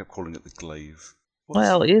 I kept calling it the glaive.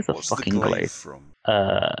 It is a what's fucking the glaive glaive. From?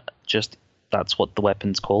 Just that's what the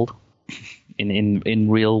weapon's called in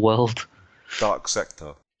real world. Dark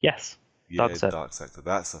Sector. Yes. Yeah, Dark Sector.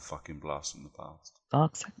 That's a fucking blast from the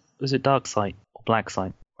past. Was it Dark Sight or Black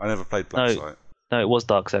Sight? I never played Black Sight. No, it was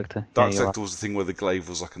Dark Sector. Dark Sector was the thing where the glaive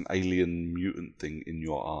was like an alien mutant thing in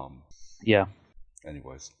your arm. Yeah.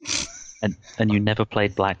 Anyways. and you never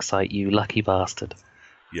played Black Sight, you lucky bastard.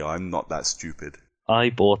 Yeah, I'm not that stupid. I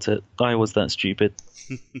bought it. I was that stupid.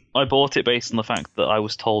 I bought it based on the fact that I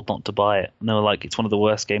was told not to buy it. And they were like, it's one of the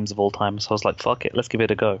worst games of all time. So I was like, fuck it, let's give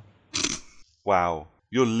it a go. Wow.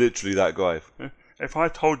 You're literally that guy. If I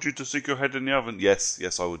told you to stick your head in the oven,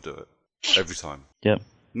 yes, I would do it. Every time. Yep.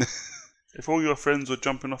 If all your friends were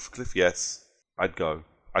jumping off a cliff, yes, I'd go.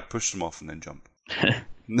 I'd push them off and then jump.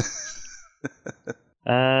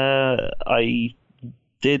 I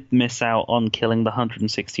did miss out on killing the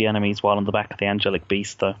 160 enemies while on the back of the Angelic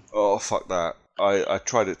Beast, though. Oh, fuck that. I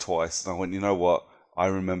tried it twice, and I went, you know what? I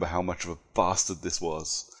remember how much of a bastard this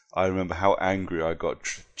was. I remember how angry I got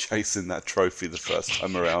chasing that trophy the first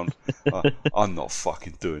time around. I'm not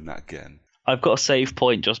fucking doing that again. I've got a save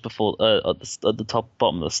point just before at the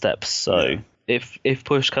bottom of the steps, so if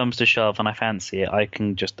push comes to shove and I fancy it, I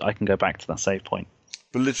can go back to that save point.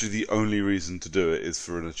 But literally the only reason to do it is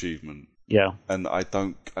for an achievement. Yeah. And I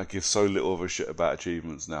give so little of a shit about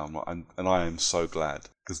achievements now, and I am so glad,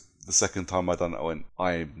 because the second time I done it, I went,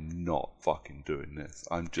 I am not fucking doing this.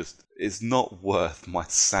 It's not worth my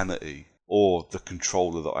sanity or the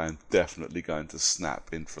controller that I am definitely going to snap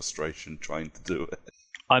in frustration trying to do it.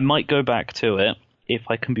 I might go back to it if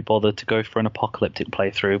I can be bothered to go for an apocalyptic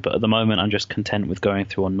playthrough, but at the moment I'm just content with going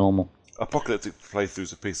through on normal. Apocalyptic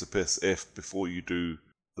playthrough's a piece of piss if, before you do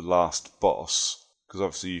the last boss, because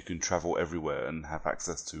obviously you can travel everywhere and have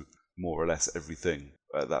access to more or less everything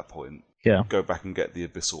at that point. Yeah. Go back and get the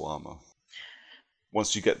Abyssal Armor.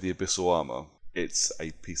 Once you get the Abyssal Armor, it's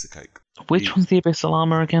a piece of cake. Which one's the Abyssal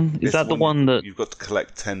Armor again? Is that the one that... You've got to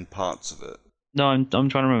collect 10 parts of it. No, I'm trying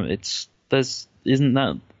to remember. There's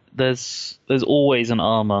always an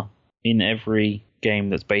armor in every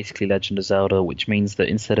game that's basically Legend of Zelda, which means that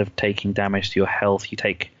instead of taking damage to your health,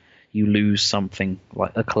 you lose something,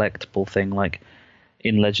 like a collectible thing. Like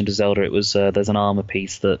in Legend of Zelda, it was there's an armor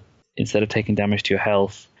piece that instead of taking damage to your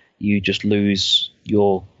health, you just lose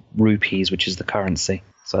your rupees, which is the currency.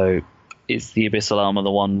 So is the Abyssal Armor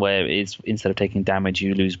the one where it's instead of taking damage,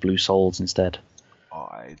 you lose blue souls instead?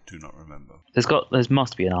 I do not remember. There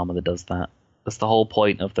must be an armor that does that. That's the whole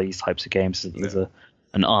point of these types of games. There's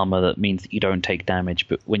an armor that means that you don't take damage,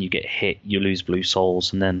 but when you get hit, you lose blue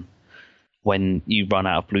souls, and then when you run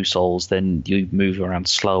out of blue souls, then you move around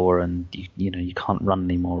slower and you can't run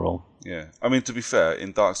anymore. Or Yeah, I mean, to be fair,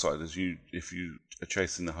 in Darksiders, if you are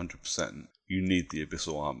chasing 100%, you need the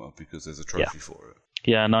Abyssal Armor because there's a trophy for it.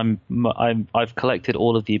 Yeah, and I've collected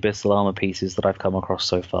all of the Abyssal Armor pieces that I've come across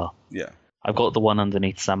so far. Yeah. I've got the one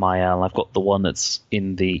underneath Samael. I've got the one that's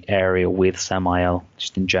in the area with Samael,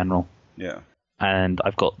 just in general. Yeah. And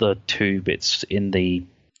I've got the 2 bits in the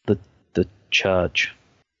church.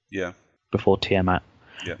 Yeah. Before Tiamat.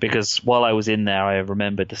 Yeah. Because while I was in there, I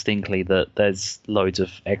remember distinctly that there's loads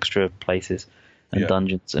of extra places and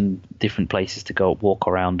dungeons and different places to go walk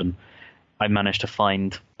around, and I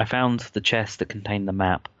found the chest that contained the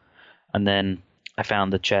map, and then I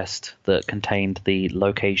found the chest that contained the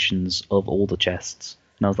locations of all the chests,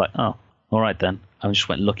 and I was like, oh, all right then. I just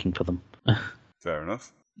went looking for them. Fair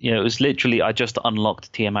enough. Yeah, it was literally, I just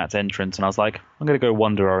unlocked Tiamat's entrance, and I was like, I'm going to go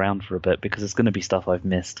wander around for a bit because there's going to be stuff I've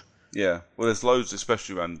missed. Yeah, well, there's loads,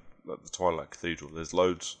 especially around the Twilight Cathedral. There's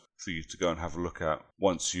loads for you to go and have a look at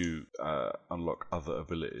once you unlock other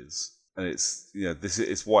abilities, and it's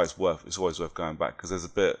it's why it's always worth going back because there's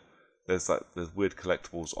weird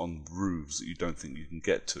collectibles on roofs that you don't think you can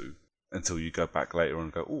get to until you go back later on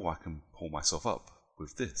and go, oh, I can pull myself up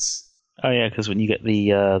with this. Oh yeah, because when you get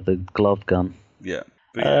the glove gun. Yeah,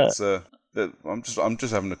 but yeah, I'm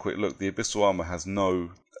just having a quick look. The Abyssal Armor has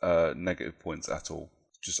no negative points at all.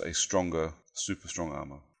 Just a stronger, super strong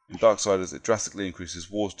armor. In Darksiders, it drastically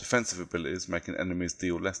increases war's defensive abilities, making enemies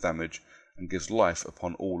deal less damage, and gives life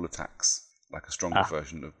upon all attacks, like a stronger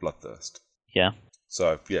version of Bloodthirst. Yeah.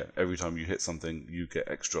 So yeah, every time you hit something, you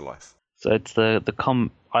get extra life. So it's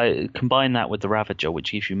I combine that with the Ravager,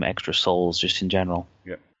 which gives you extra souls just in general.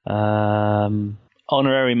 Yeah.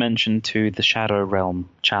 Honorary mention to the Shadow Realm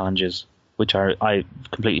challenges, which I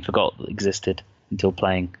completely forgot existed until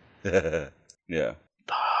playing. Yeah.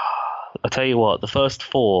 I tell you what, the first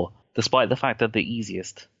 4, despite the fact that they're the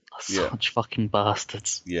easiest, are such fucking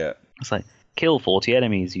bastards. Yeah. It's like, kill 40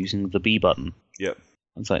 enemies using the B button. Yep.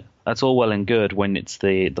 It's like, that's all well and good when it's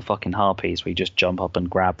the fucking harpies where you just jump up and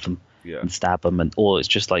grab them and stab them, or it's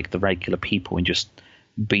just like the regular people and just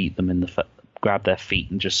beat them grab their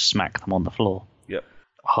feet and just smack them on the floor. Yep.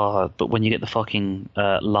 But when you get the fucking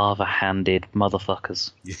lava-handed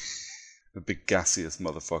motherfuckers. Yeah. The big gaseous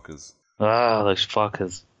motherfuckers. Those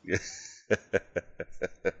fuckers. Yeah.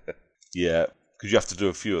 Yeah, because you have to do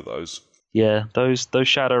a few of those. Yeah, those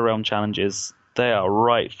Shadow Realm challenges, they are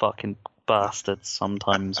right fucking bastards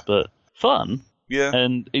sometimes, but fun. Yeah.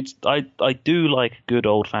 And I do like a good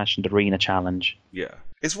old-fashioned arena challenge. Yeah.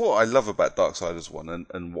 It's what I love about Darksiders 1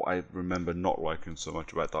 and what I remember not liking so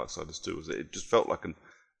much about Darksiders 2 is that it just felt like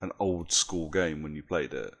an old school game when you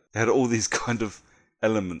played it. It had all these kind of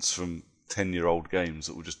elements from 10-year-old games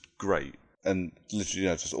that were just great. And literally,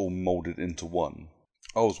 just all moulded into one.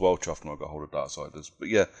 I was well chuffed when I got hold of Darksiders. But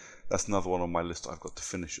yeah, that's another one on my list I've got to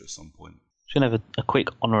finish at some point. Should have a quick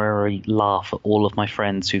honorary laugh at all of my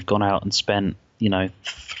friends who've gone out and spent,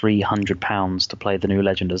 £300 to play the new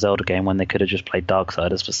Legend of Zelda game when they could have just played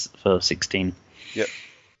Darksiders for 16. Yep,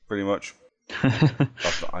 pretty much.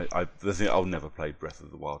 The thing, I'll never play Breath of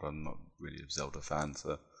the Wild. I'm not really a Zelda fan,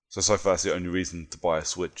 so far that's the only reason to buy a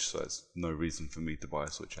Switch. So there's no reason for me to buy a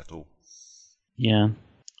Switch at all. Yeah,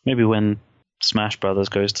 maybe when Smash Brothers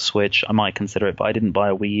goes to Switch, I might consider it. But I didn't buy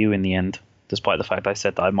a Wii U in the end, despite the fact I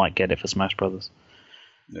said that I might get it for Smash Brothers.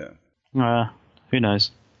 Yeah. Who knows?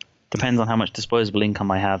 Depends on how much disposable income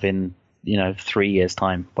I have in 3 years'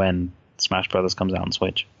 time when Smash Brothers comes out on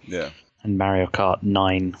Switch. Yeah. And Mario Kart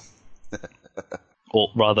 9. Or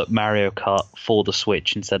rather, Mario Kart for the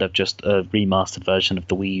Switch instead of just a remastered version of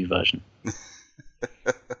the Wii U version.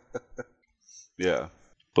 Yeah.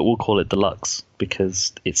 But we'll call it Deluxe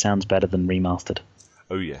because it sounds better than remastered.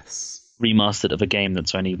 Oh, yes. Remastered of a game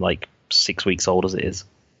that's only like 6 weeks old as it is.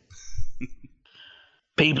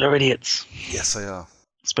 People are idiots. Yes, they are.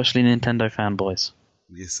 Especially Nintendo fanboys.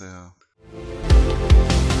 Yes, they are.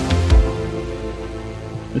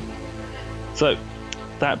 So,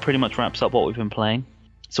 that pretty much wraps up what we've been playing.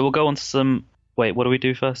 So we'll go on to some... Wait, what do we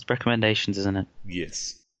do first? Recommendations, isn't it?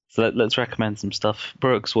 Yes. So let's recommend some stuff.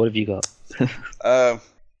 Brooks, what have you got?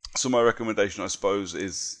 So my recommendation, I suppose,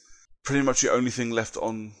 is pretty much the only thing left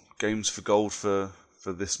on Games for Gold for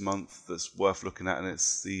this month that's worth looking at, and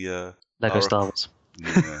it's the... Lego Star Wars.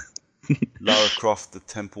 Yeah. Lara Croft, The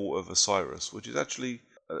Temple of Osiris, which is actually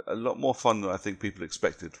a lot more fun than I think people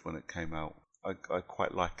expected when it came out. I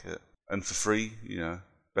quite like it. And for free,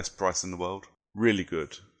 best price in the world. Really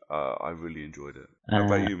good. I really enjoyed it. How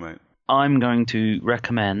about you, mate? I'm going to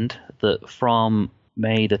recommend that from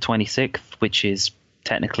May the 26th, which is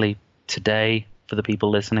technically today for the people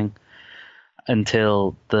listening,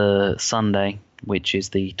 until the Sunday, which is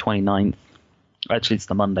the 29th. Actually, it's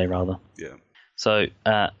the Monday, rather. Yeah. So,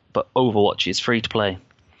 but Overwatch is free to play.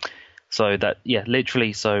 So that, yeah,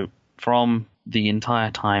 literally, so from the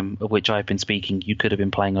entire time of which I've been speaking, you could have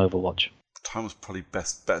been playing Overwatch. Time was probably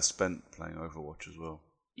better spent playing Overwatch as well.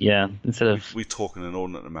 Yeah, instead of... We talk an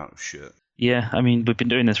inordinate amount of shit. Yeah, I mean, we've been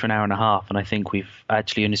doing this for an hour and a half, and I think we've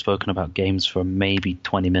actually only spoken about games for maybe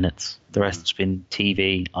 20 minutes. The rest has been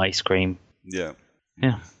TV, ice cream. Yeah.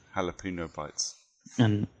 Yeah. Jalapeno bites.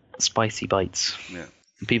 And spicy bites. Yeah.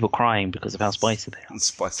 And people crying because of how spicy they are. And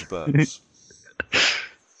spicy birds.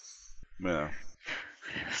 Yeah.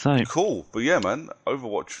 So cool. But yeah, man,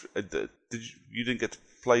 Overwatch. You didn't get to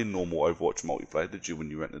play normal Overwatch multiplayer, did you, when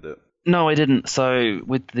you rented it? No, I didn't. So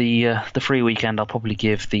with the free weekend, I'll probably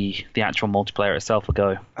give the actual multiplayer itself a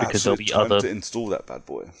go because there'll be time to install that bad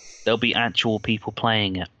boy. There'll be actual people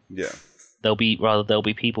playing it. Yeah. There'll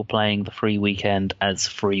be people playing the free weekend as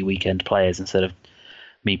free weekend players instead of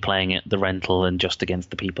me playing it the rental and just against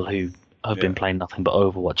the people who have been playing nothing but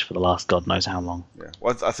Overwatch for the last God knows how long. Yeah.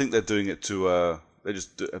 Well, I think they're doing it to they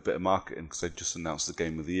just do a bit of marketing because they just announced the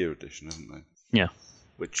Game of the Year edition, haven't they? Yeah.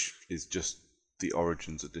 Which is just the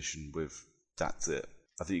Origins edition with that's it.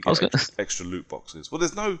 I think you get extra loot boxes. Well,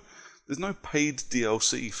 there's no paid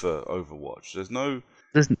DLC for Overwatch. There's no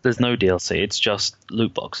DLC. It's just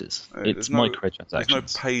loot boxes. It's microtransactions. There's no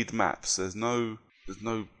paid maps. There's no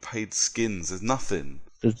paid skins. There's nothing.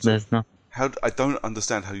 There's nothing. I don't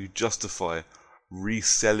understand how you justify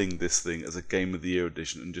reselling this thing as a Game of the Year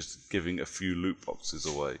edition and just giving a few loot boxes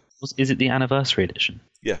away. Is it the anniversary edition?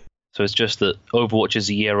 Yeah. So it's just that Overwatch is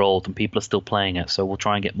a year old and people are still playing it, so we'll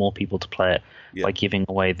try and get more people to play it by giving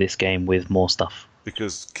away this game with more stuff.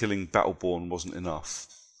 Because killing Battleborn wasn't enough.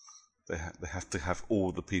 They have to have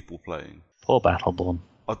all the people playing. Poor Battleborn.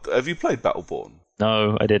 Have you played Battleborn?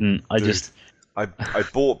 No, I didn't. I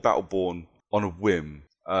bought Battleborn on a whim.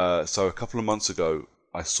 So a couple of months ago,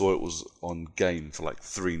 I saw it was on Game for like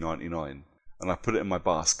 $3.99, and I put it in my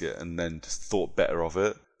basket and then just thought better of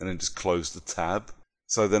it, and then just closed the tab.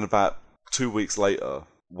 So then about 2 weeks later,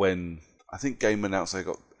 when I think Game announced they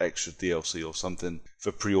got extra DLC or something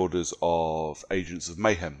for pre-orders of Agents of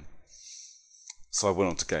Mayhem. So I went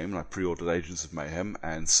on to Game and I pre-ordered Agents of Mayhem,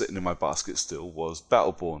 and sitting in my basket still was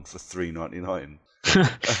Battleborn for $3.99. And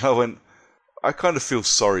I went, I kind of feel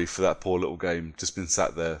sorry for that poor little game, just been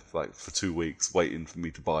sat there like for 2 weeks waiting for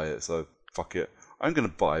me to buy it, so fuck it. I'm going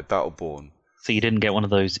to buy Battleborn. So you didn't get one of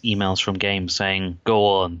those emails from Game saying, go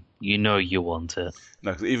on, you know you want it.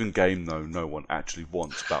 No, because even Game, though, no one actually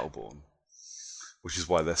wants Battleborn, which is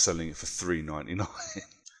why they're selling it for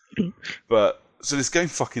 $3.99. But so this game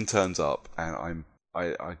fucking turns up, and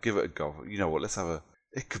I give it a go. You know what?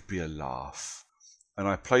 It could be a laugh. And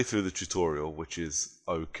I play through the tutorial, which is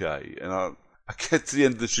okay. And I get to the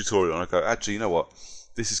end of the tutorial, and I go, actually, you know what?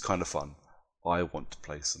 This is kind of fun. I want to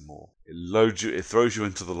play some more. It throws you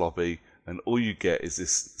into the lobby, and all you get is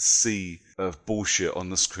this sea of bullshit on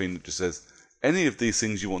the screen that just says, any of these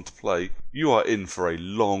things you want to play, you are in for a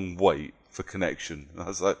long wait for connection. And I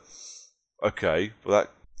was like, okay, well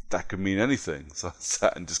that could mean anything. So I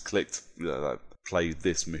sat and just clicked, like, play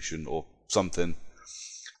this mission or something.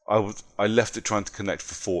 I left it trying to connect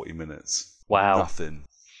for 40 minutes. Wow. Nothing.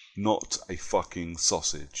 Not a fucking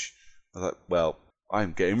sausage. I was like, well,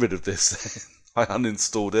 I'm getting rid of this. I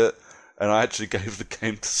uninstalled it, and I actually gave the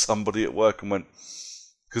game to somebody at work and went,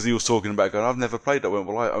 because he was talking about going, I've never played that. I went,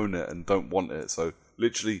 well, I own it and don't want it. So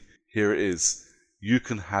literally, here it is. You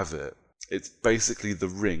can have it. It's basically The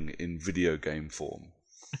Ring in video game form.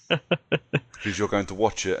 Because you're going to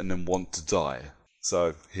watch it and then want to die.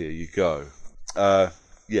 So here you go.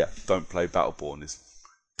 Yeah, don't play Battleborn is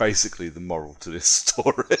basically the moral to this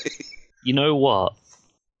story. You know what?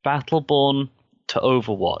 Battleborn to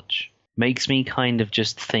Overwatch makes me kind of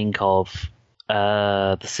just think of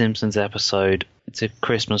the Simpsons episode. It's a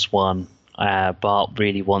Christmas one. Bart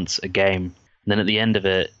really wants a game. And then at the end of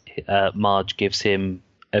it, Marge gives him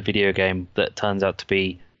a video game that turns out to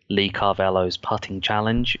be Lee Carvello's putting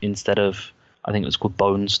challenge instead of, I think it was called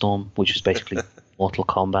Bone Storm, which is basically Mortal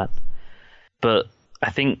Kombat. But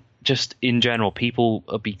I think just in general, people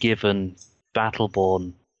will be given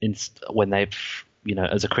Battleborn when they've,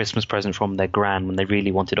 as a Christmas present from their gran when they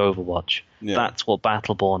really wanted Overwatch. Yeah. That's what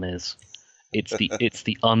Battleborn is. It's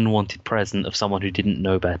the unwanted present of someone who didn't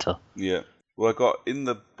know better. Yeah. Well, I got in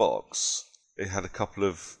the box. It had a couple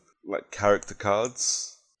of like character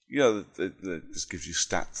cards. It just gives you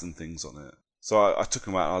stats and things on it. So I took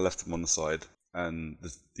them out and I left them on the side, and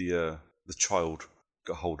the child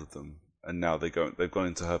got hold of them, and now they've gone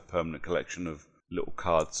into her permanent collection of little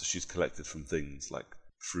cards that she's collected from things like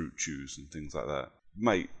fruit chews and things like that.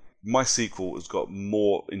 Mate, my sequel has got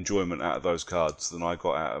more enjoyment out of those cards than I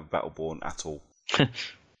got out of Battleborn at all.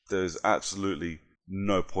 There's absolutely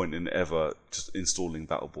no point in ever just installing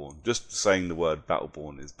Battleborn. Just saying the word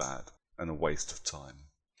Battleborn is bad and a waste of time.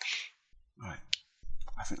 Right.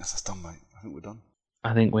 I think that's us done, mate. I think we're done.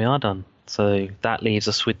 I think we are done. So that leaves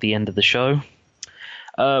us with the end of the show.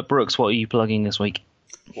 Brooks, what are you plugging this week?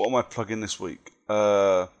 What am I plugging this week?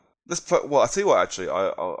 Let's plug. Well, I tell you what. Actually,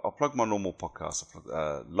 I'll plug my normal podcast. I'll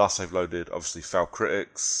plug, Last Save Loaded, obviously, Foul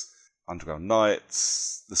Critics, Underground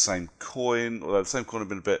Nights, The Same Coin. Although The Same Coin have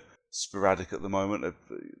been a bit sporadic at the moment.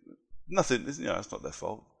 Nothing. It's not their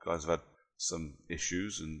fault. Guys have had some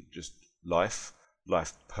issues and just life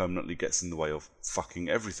permanently gets in the way of fucking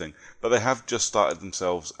everything. But they have just started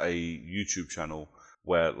themselves a YouTube channel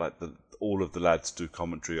where like all of the lads do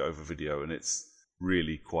commentary over video, and it's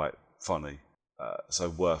really quite funny. So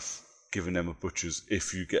worth giving them a butcher's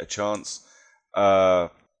if you get a chance.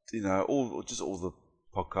 All the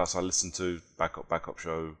podcasts I listen to, Backup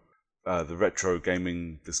Show, the Retro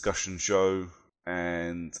Gaming Discussion Show,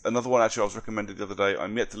 and another one actually I was recommended the other day.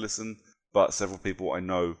 I'm yet to listen, but several people I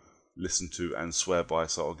know listen to and swear by,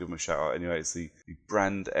 so I'll give them a shout out anyway. It's the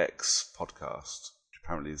Brand X podcast, which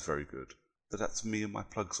apparently is very good. But that's me and my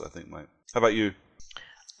plugs, I think, mate. How about you?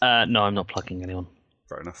 No, I'm not plugging anyone.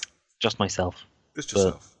 Fair enough. Just myself. Just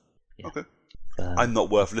yourself? Yeah. Okay. I'm not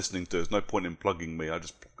worth listening to. There's no point in plugging me. I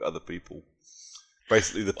just plug other people.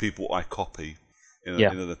 Basically, the people I copy in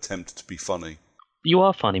an attempt to be funny. You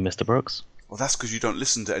are funny, Mr. Brooks. Well, that's because you don't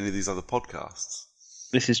listen to any of these other podcasts.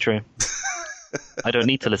 This is true. I don't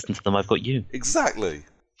need to listen to them. I've got you. Exactly.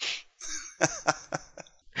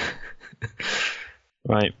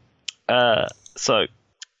 Right. So,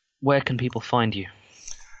 where can people find you?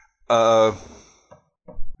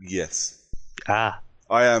 Yes. I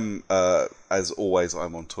am, as always,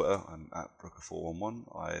 I'm on Twitter. I'm at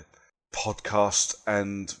Brooker411. I podcast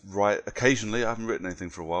and write occasionally. I haven't written anything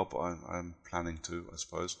for a while, but I'm planning to, I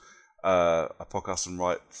suppose. I podcast and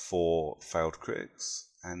write for Failed Critics,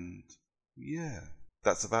 and yeah,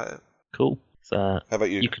 that's about it. Cool. So, how about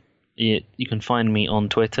you? You can find me on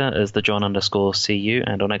Twitter as the John_CU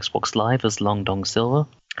and on Xbox Live as Long Dong Silver.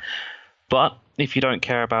 But if you don't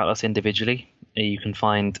care about us individually, you can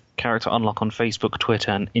find Character Unlock on Facebook,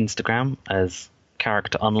 Twitter, and Instagram as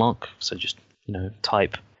Character Unlock. So just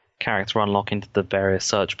type Character Unlock into the various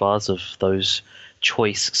search bars of those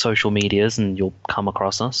choice social medias, and you'll come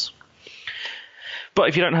across us. But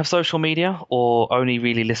if you don't have social media or only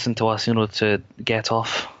really listen to us in order to get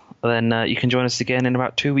off, then you can join us again in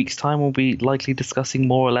about 2 weeks' time. We'll be likely discussing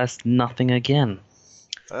more or less nothing again.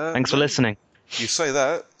 Thanks for listening. You say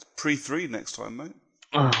that. Pre-3 next time, mate.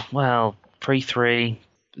 Oh, well, pre-3,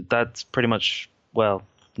 that's pretty much,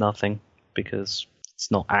 nothing, because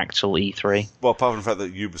it's not actual E3. Well, apart from the fact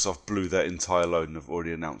that Ubisoft blew their entire load and have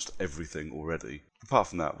already announced everything already. Apart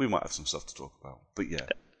from that, we might have some stuff to talk about. But yeah.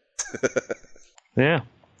 Yeah.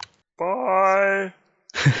 Bye.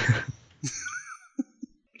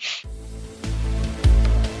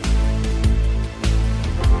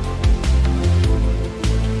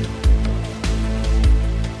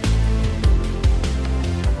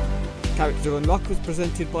 Character Unlock was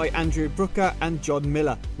presented by Andrew Brooker and John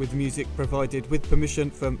Miller, with music provided with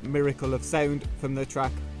permission from Miracle of Sound from the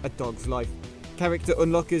track A Dog's Life. Character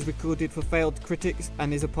Unlock is recorded for Failed Critics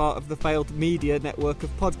and is a part of the Failed Media network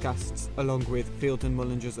of podcasts, along with Field and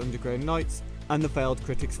Mullinger's Underground Nights and the Failed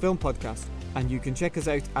Critics Film Podcast. And you can check us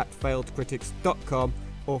out at failedcritics.com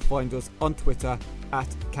or find us on Twitter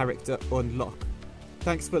at Character Unlock.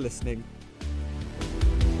 Thanks for listening.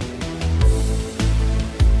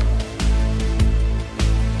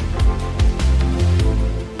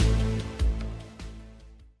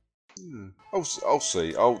 I'll see.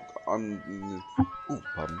 I'm. Oh,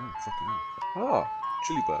 pardon me. Fucking hell.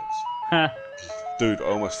 Chili Birds. Dude,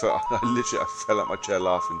 I fell out my chair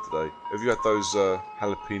laughing today. Have you had those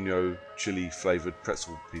jalapeno chili flavoured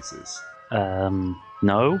pretzel pieces? No.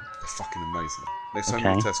 They're fucking amazing. Next time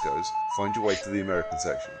you're at Tesco's, find your way to the American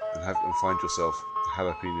section and find yourself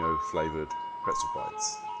jalapeno flavoured pretzel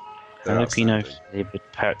bites. Jalapeno flavoured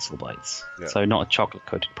pretzel bites. Yeah. So not a chocolate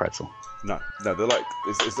coated pretzel. No, they're like,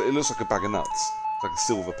 it looks like a bag of nuts. It's like a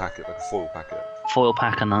silver packet, like a foil packet. Foil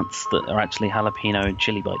pack of nuts that are actually jalapeno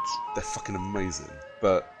chili bites. They're fucking amazing.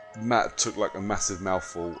 But Matt took like a massive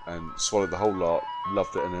mouthful and swallowed the whole lot,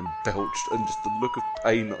 loved it, and then belched, and just the look of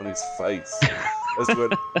pain on his face as he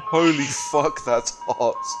went, holy fuck, that's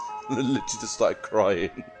hot. And then literally just started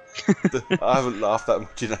crying. I haven't laughed that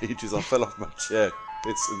much in ages. I fell off my chair,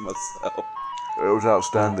 pissing myself. It was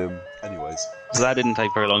outstanding. Anyways. So that didn't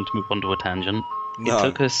take very long to move on to a tangent. No.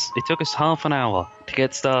 It took us half an hour to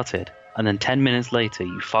get started, and then 10 minutes later,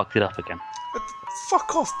 you fucked it up again.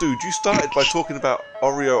 Fuck off, dude. You started by talking about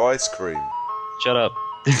Oreo ice cream. Shut up.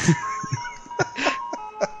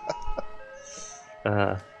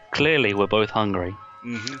 Clearly, we're both hungry.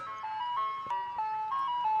 Mm-hmm.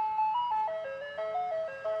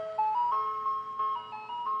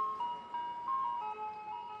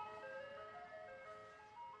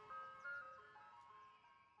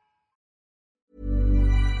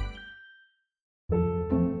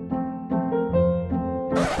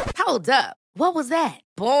 Hold up. What was that?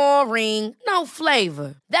 Boring. No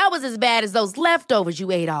flavor. That was as bad as those leftovers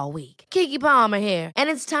you ate all week. Keke Palmer here, and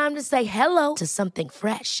it's time to say hello to something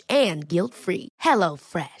fresh and guilt-free. Hello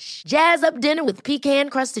Fresh. Jazz up dinner with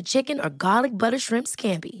pecan-crusted chicken or garlic butter shrimp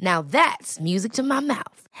scampi. Now that's music to my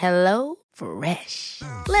mouth. Hello Fresh.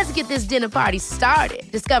 Let's get this dinner party started.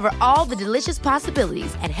 Discover all the delicious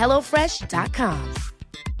possibilities at HelloFresh.com.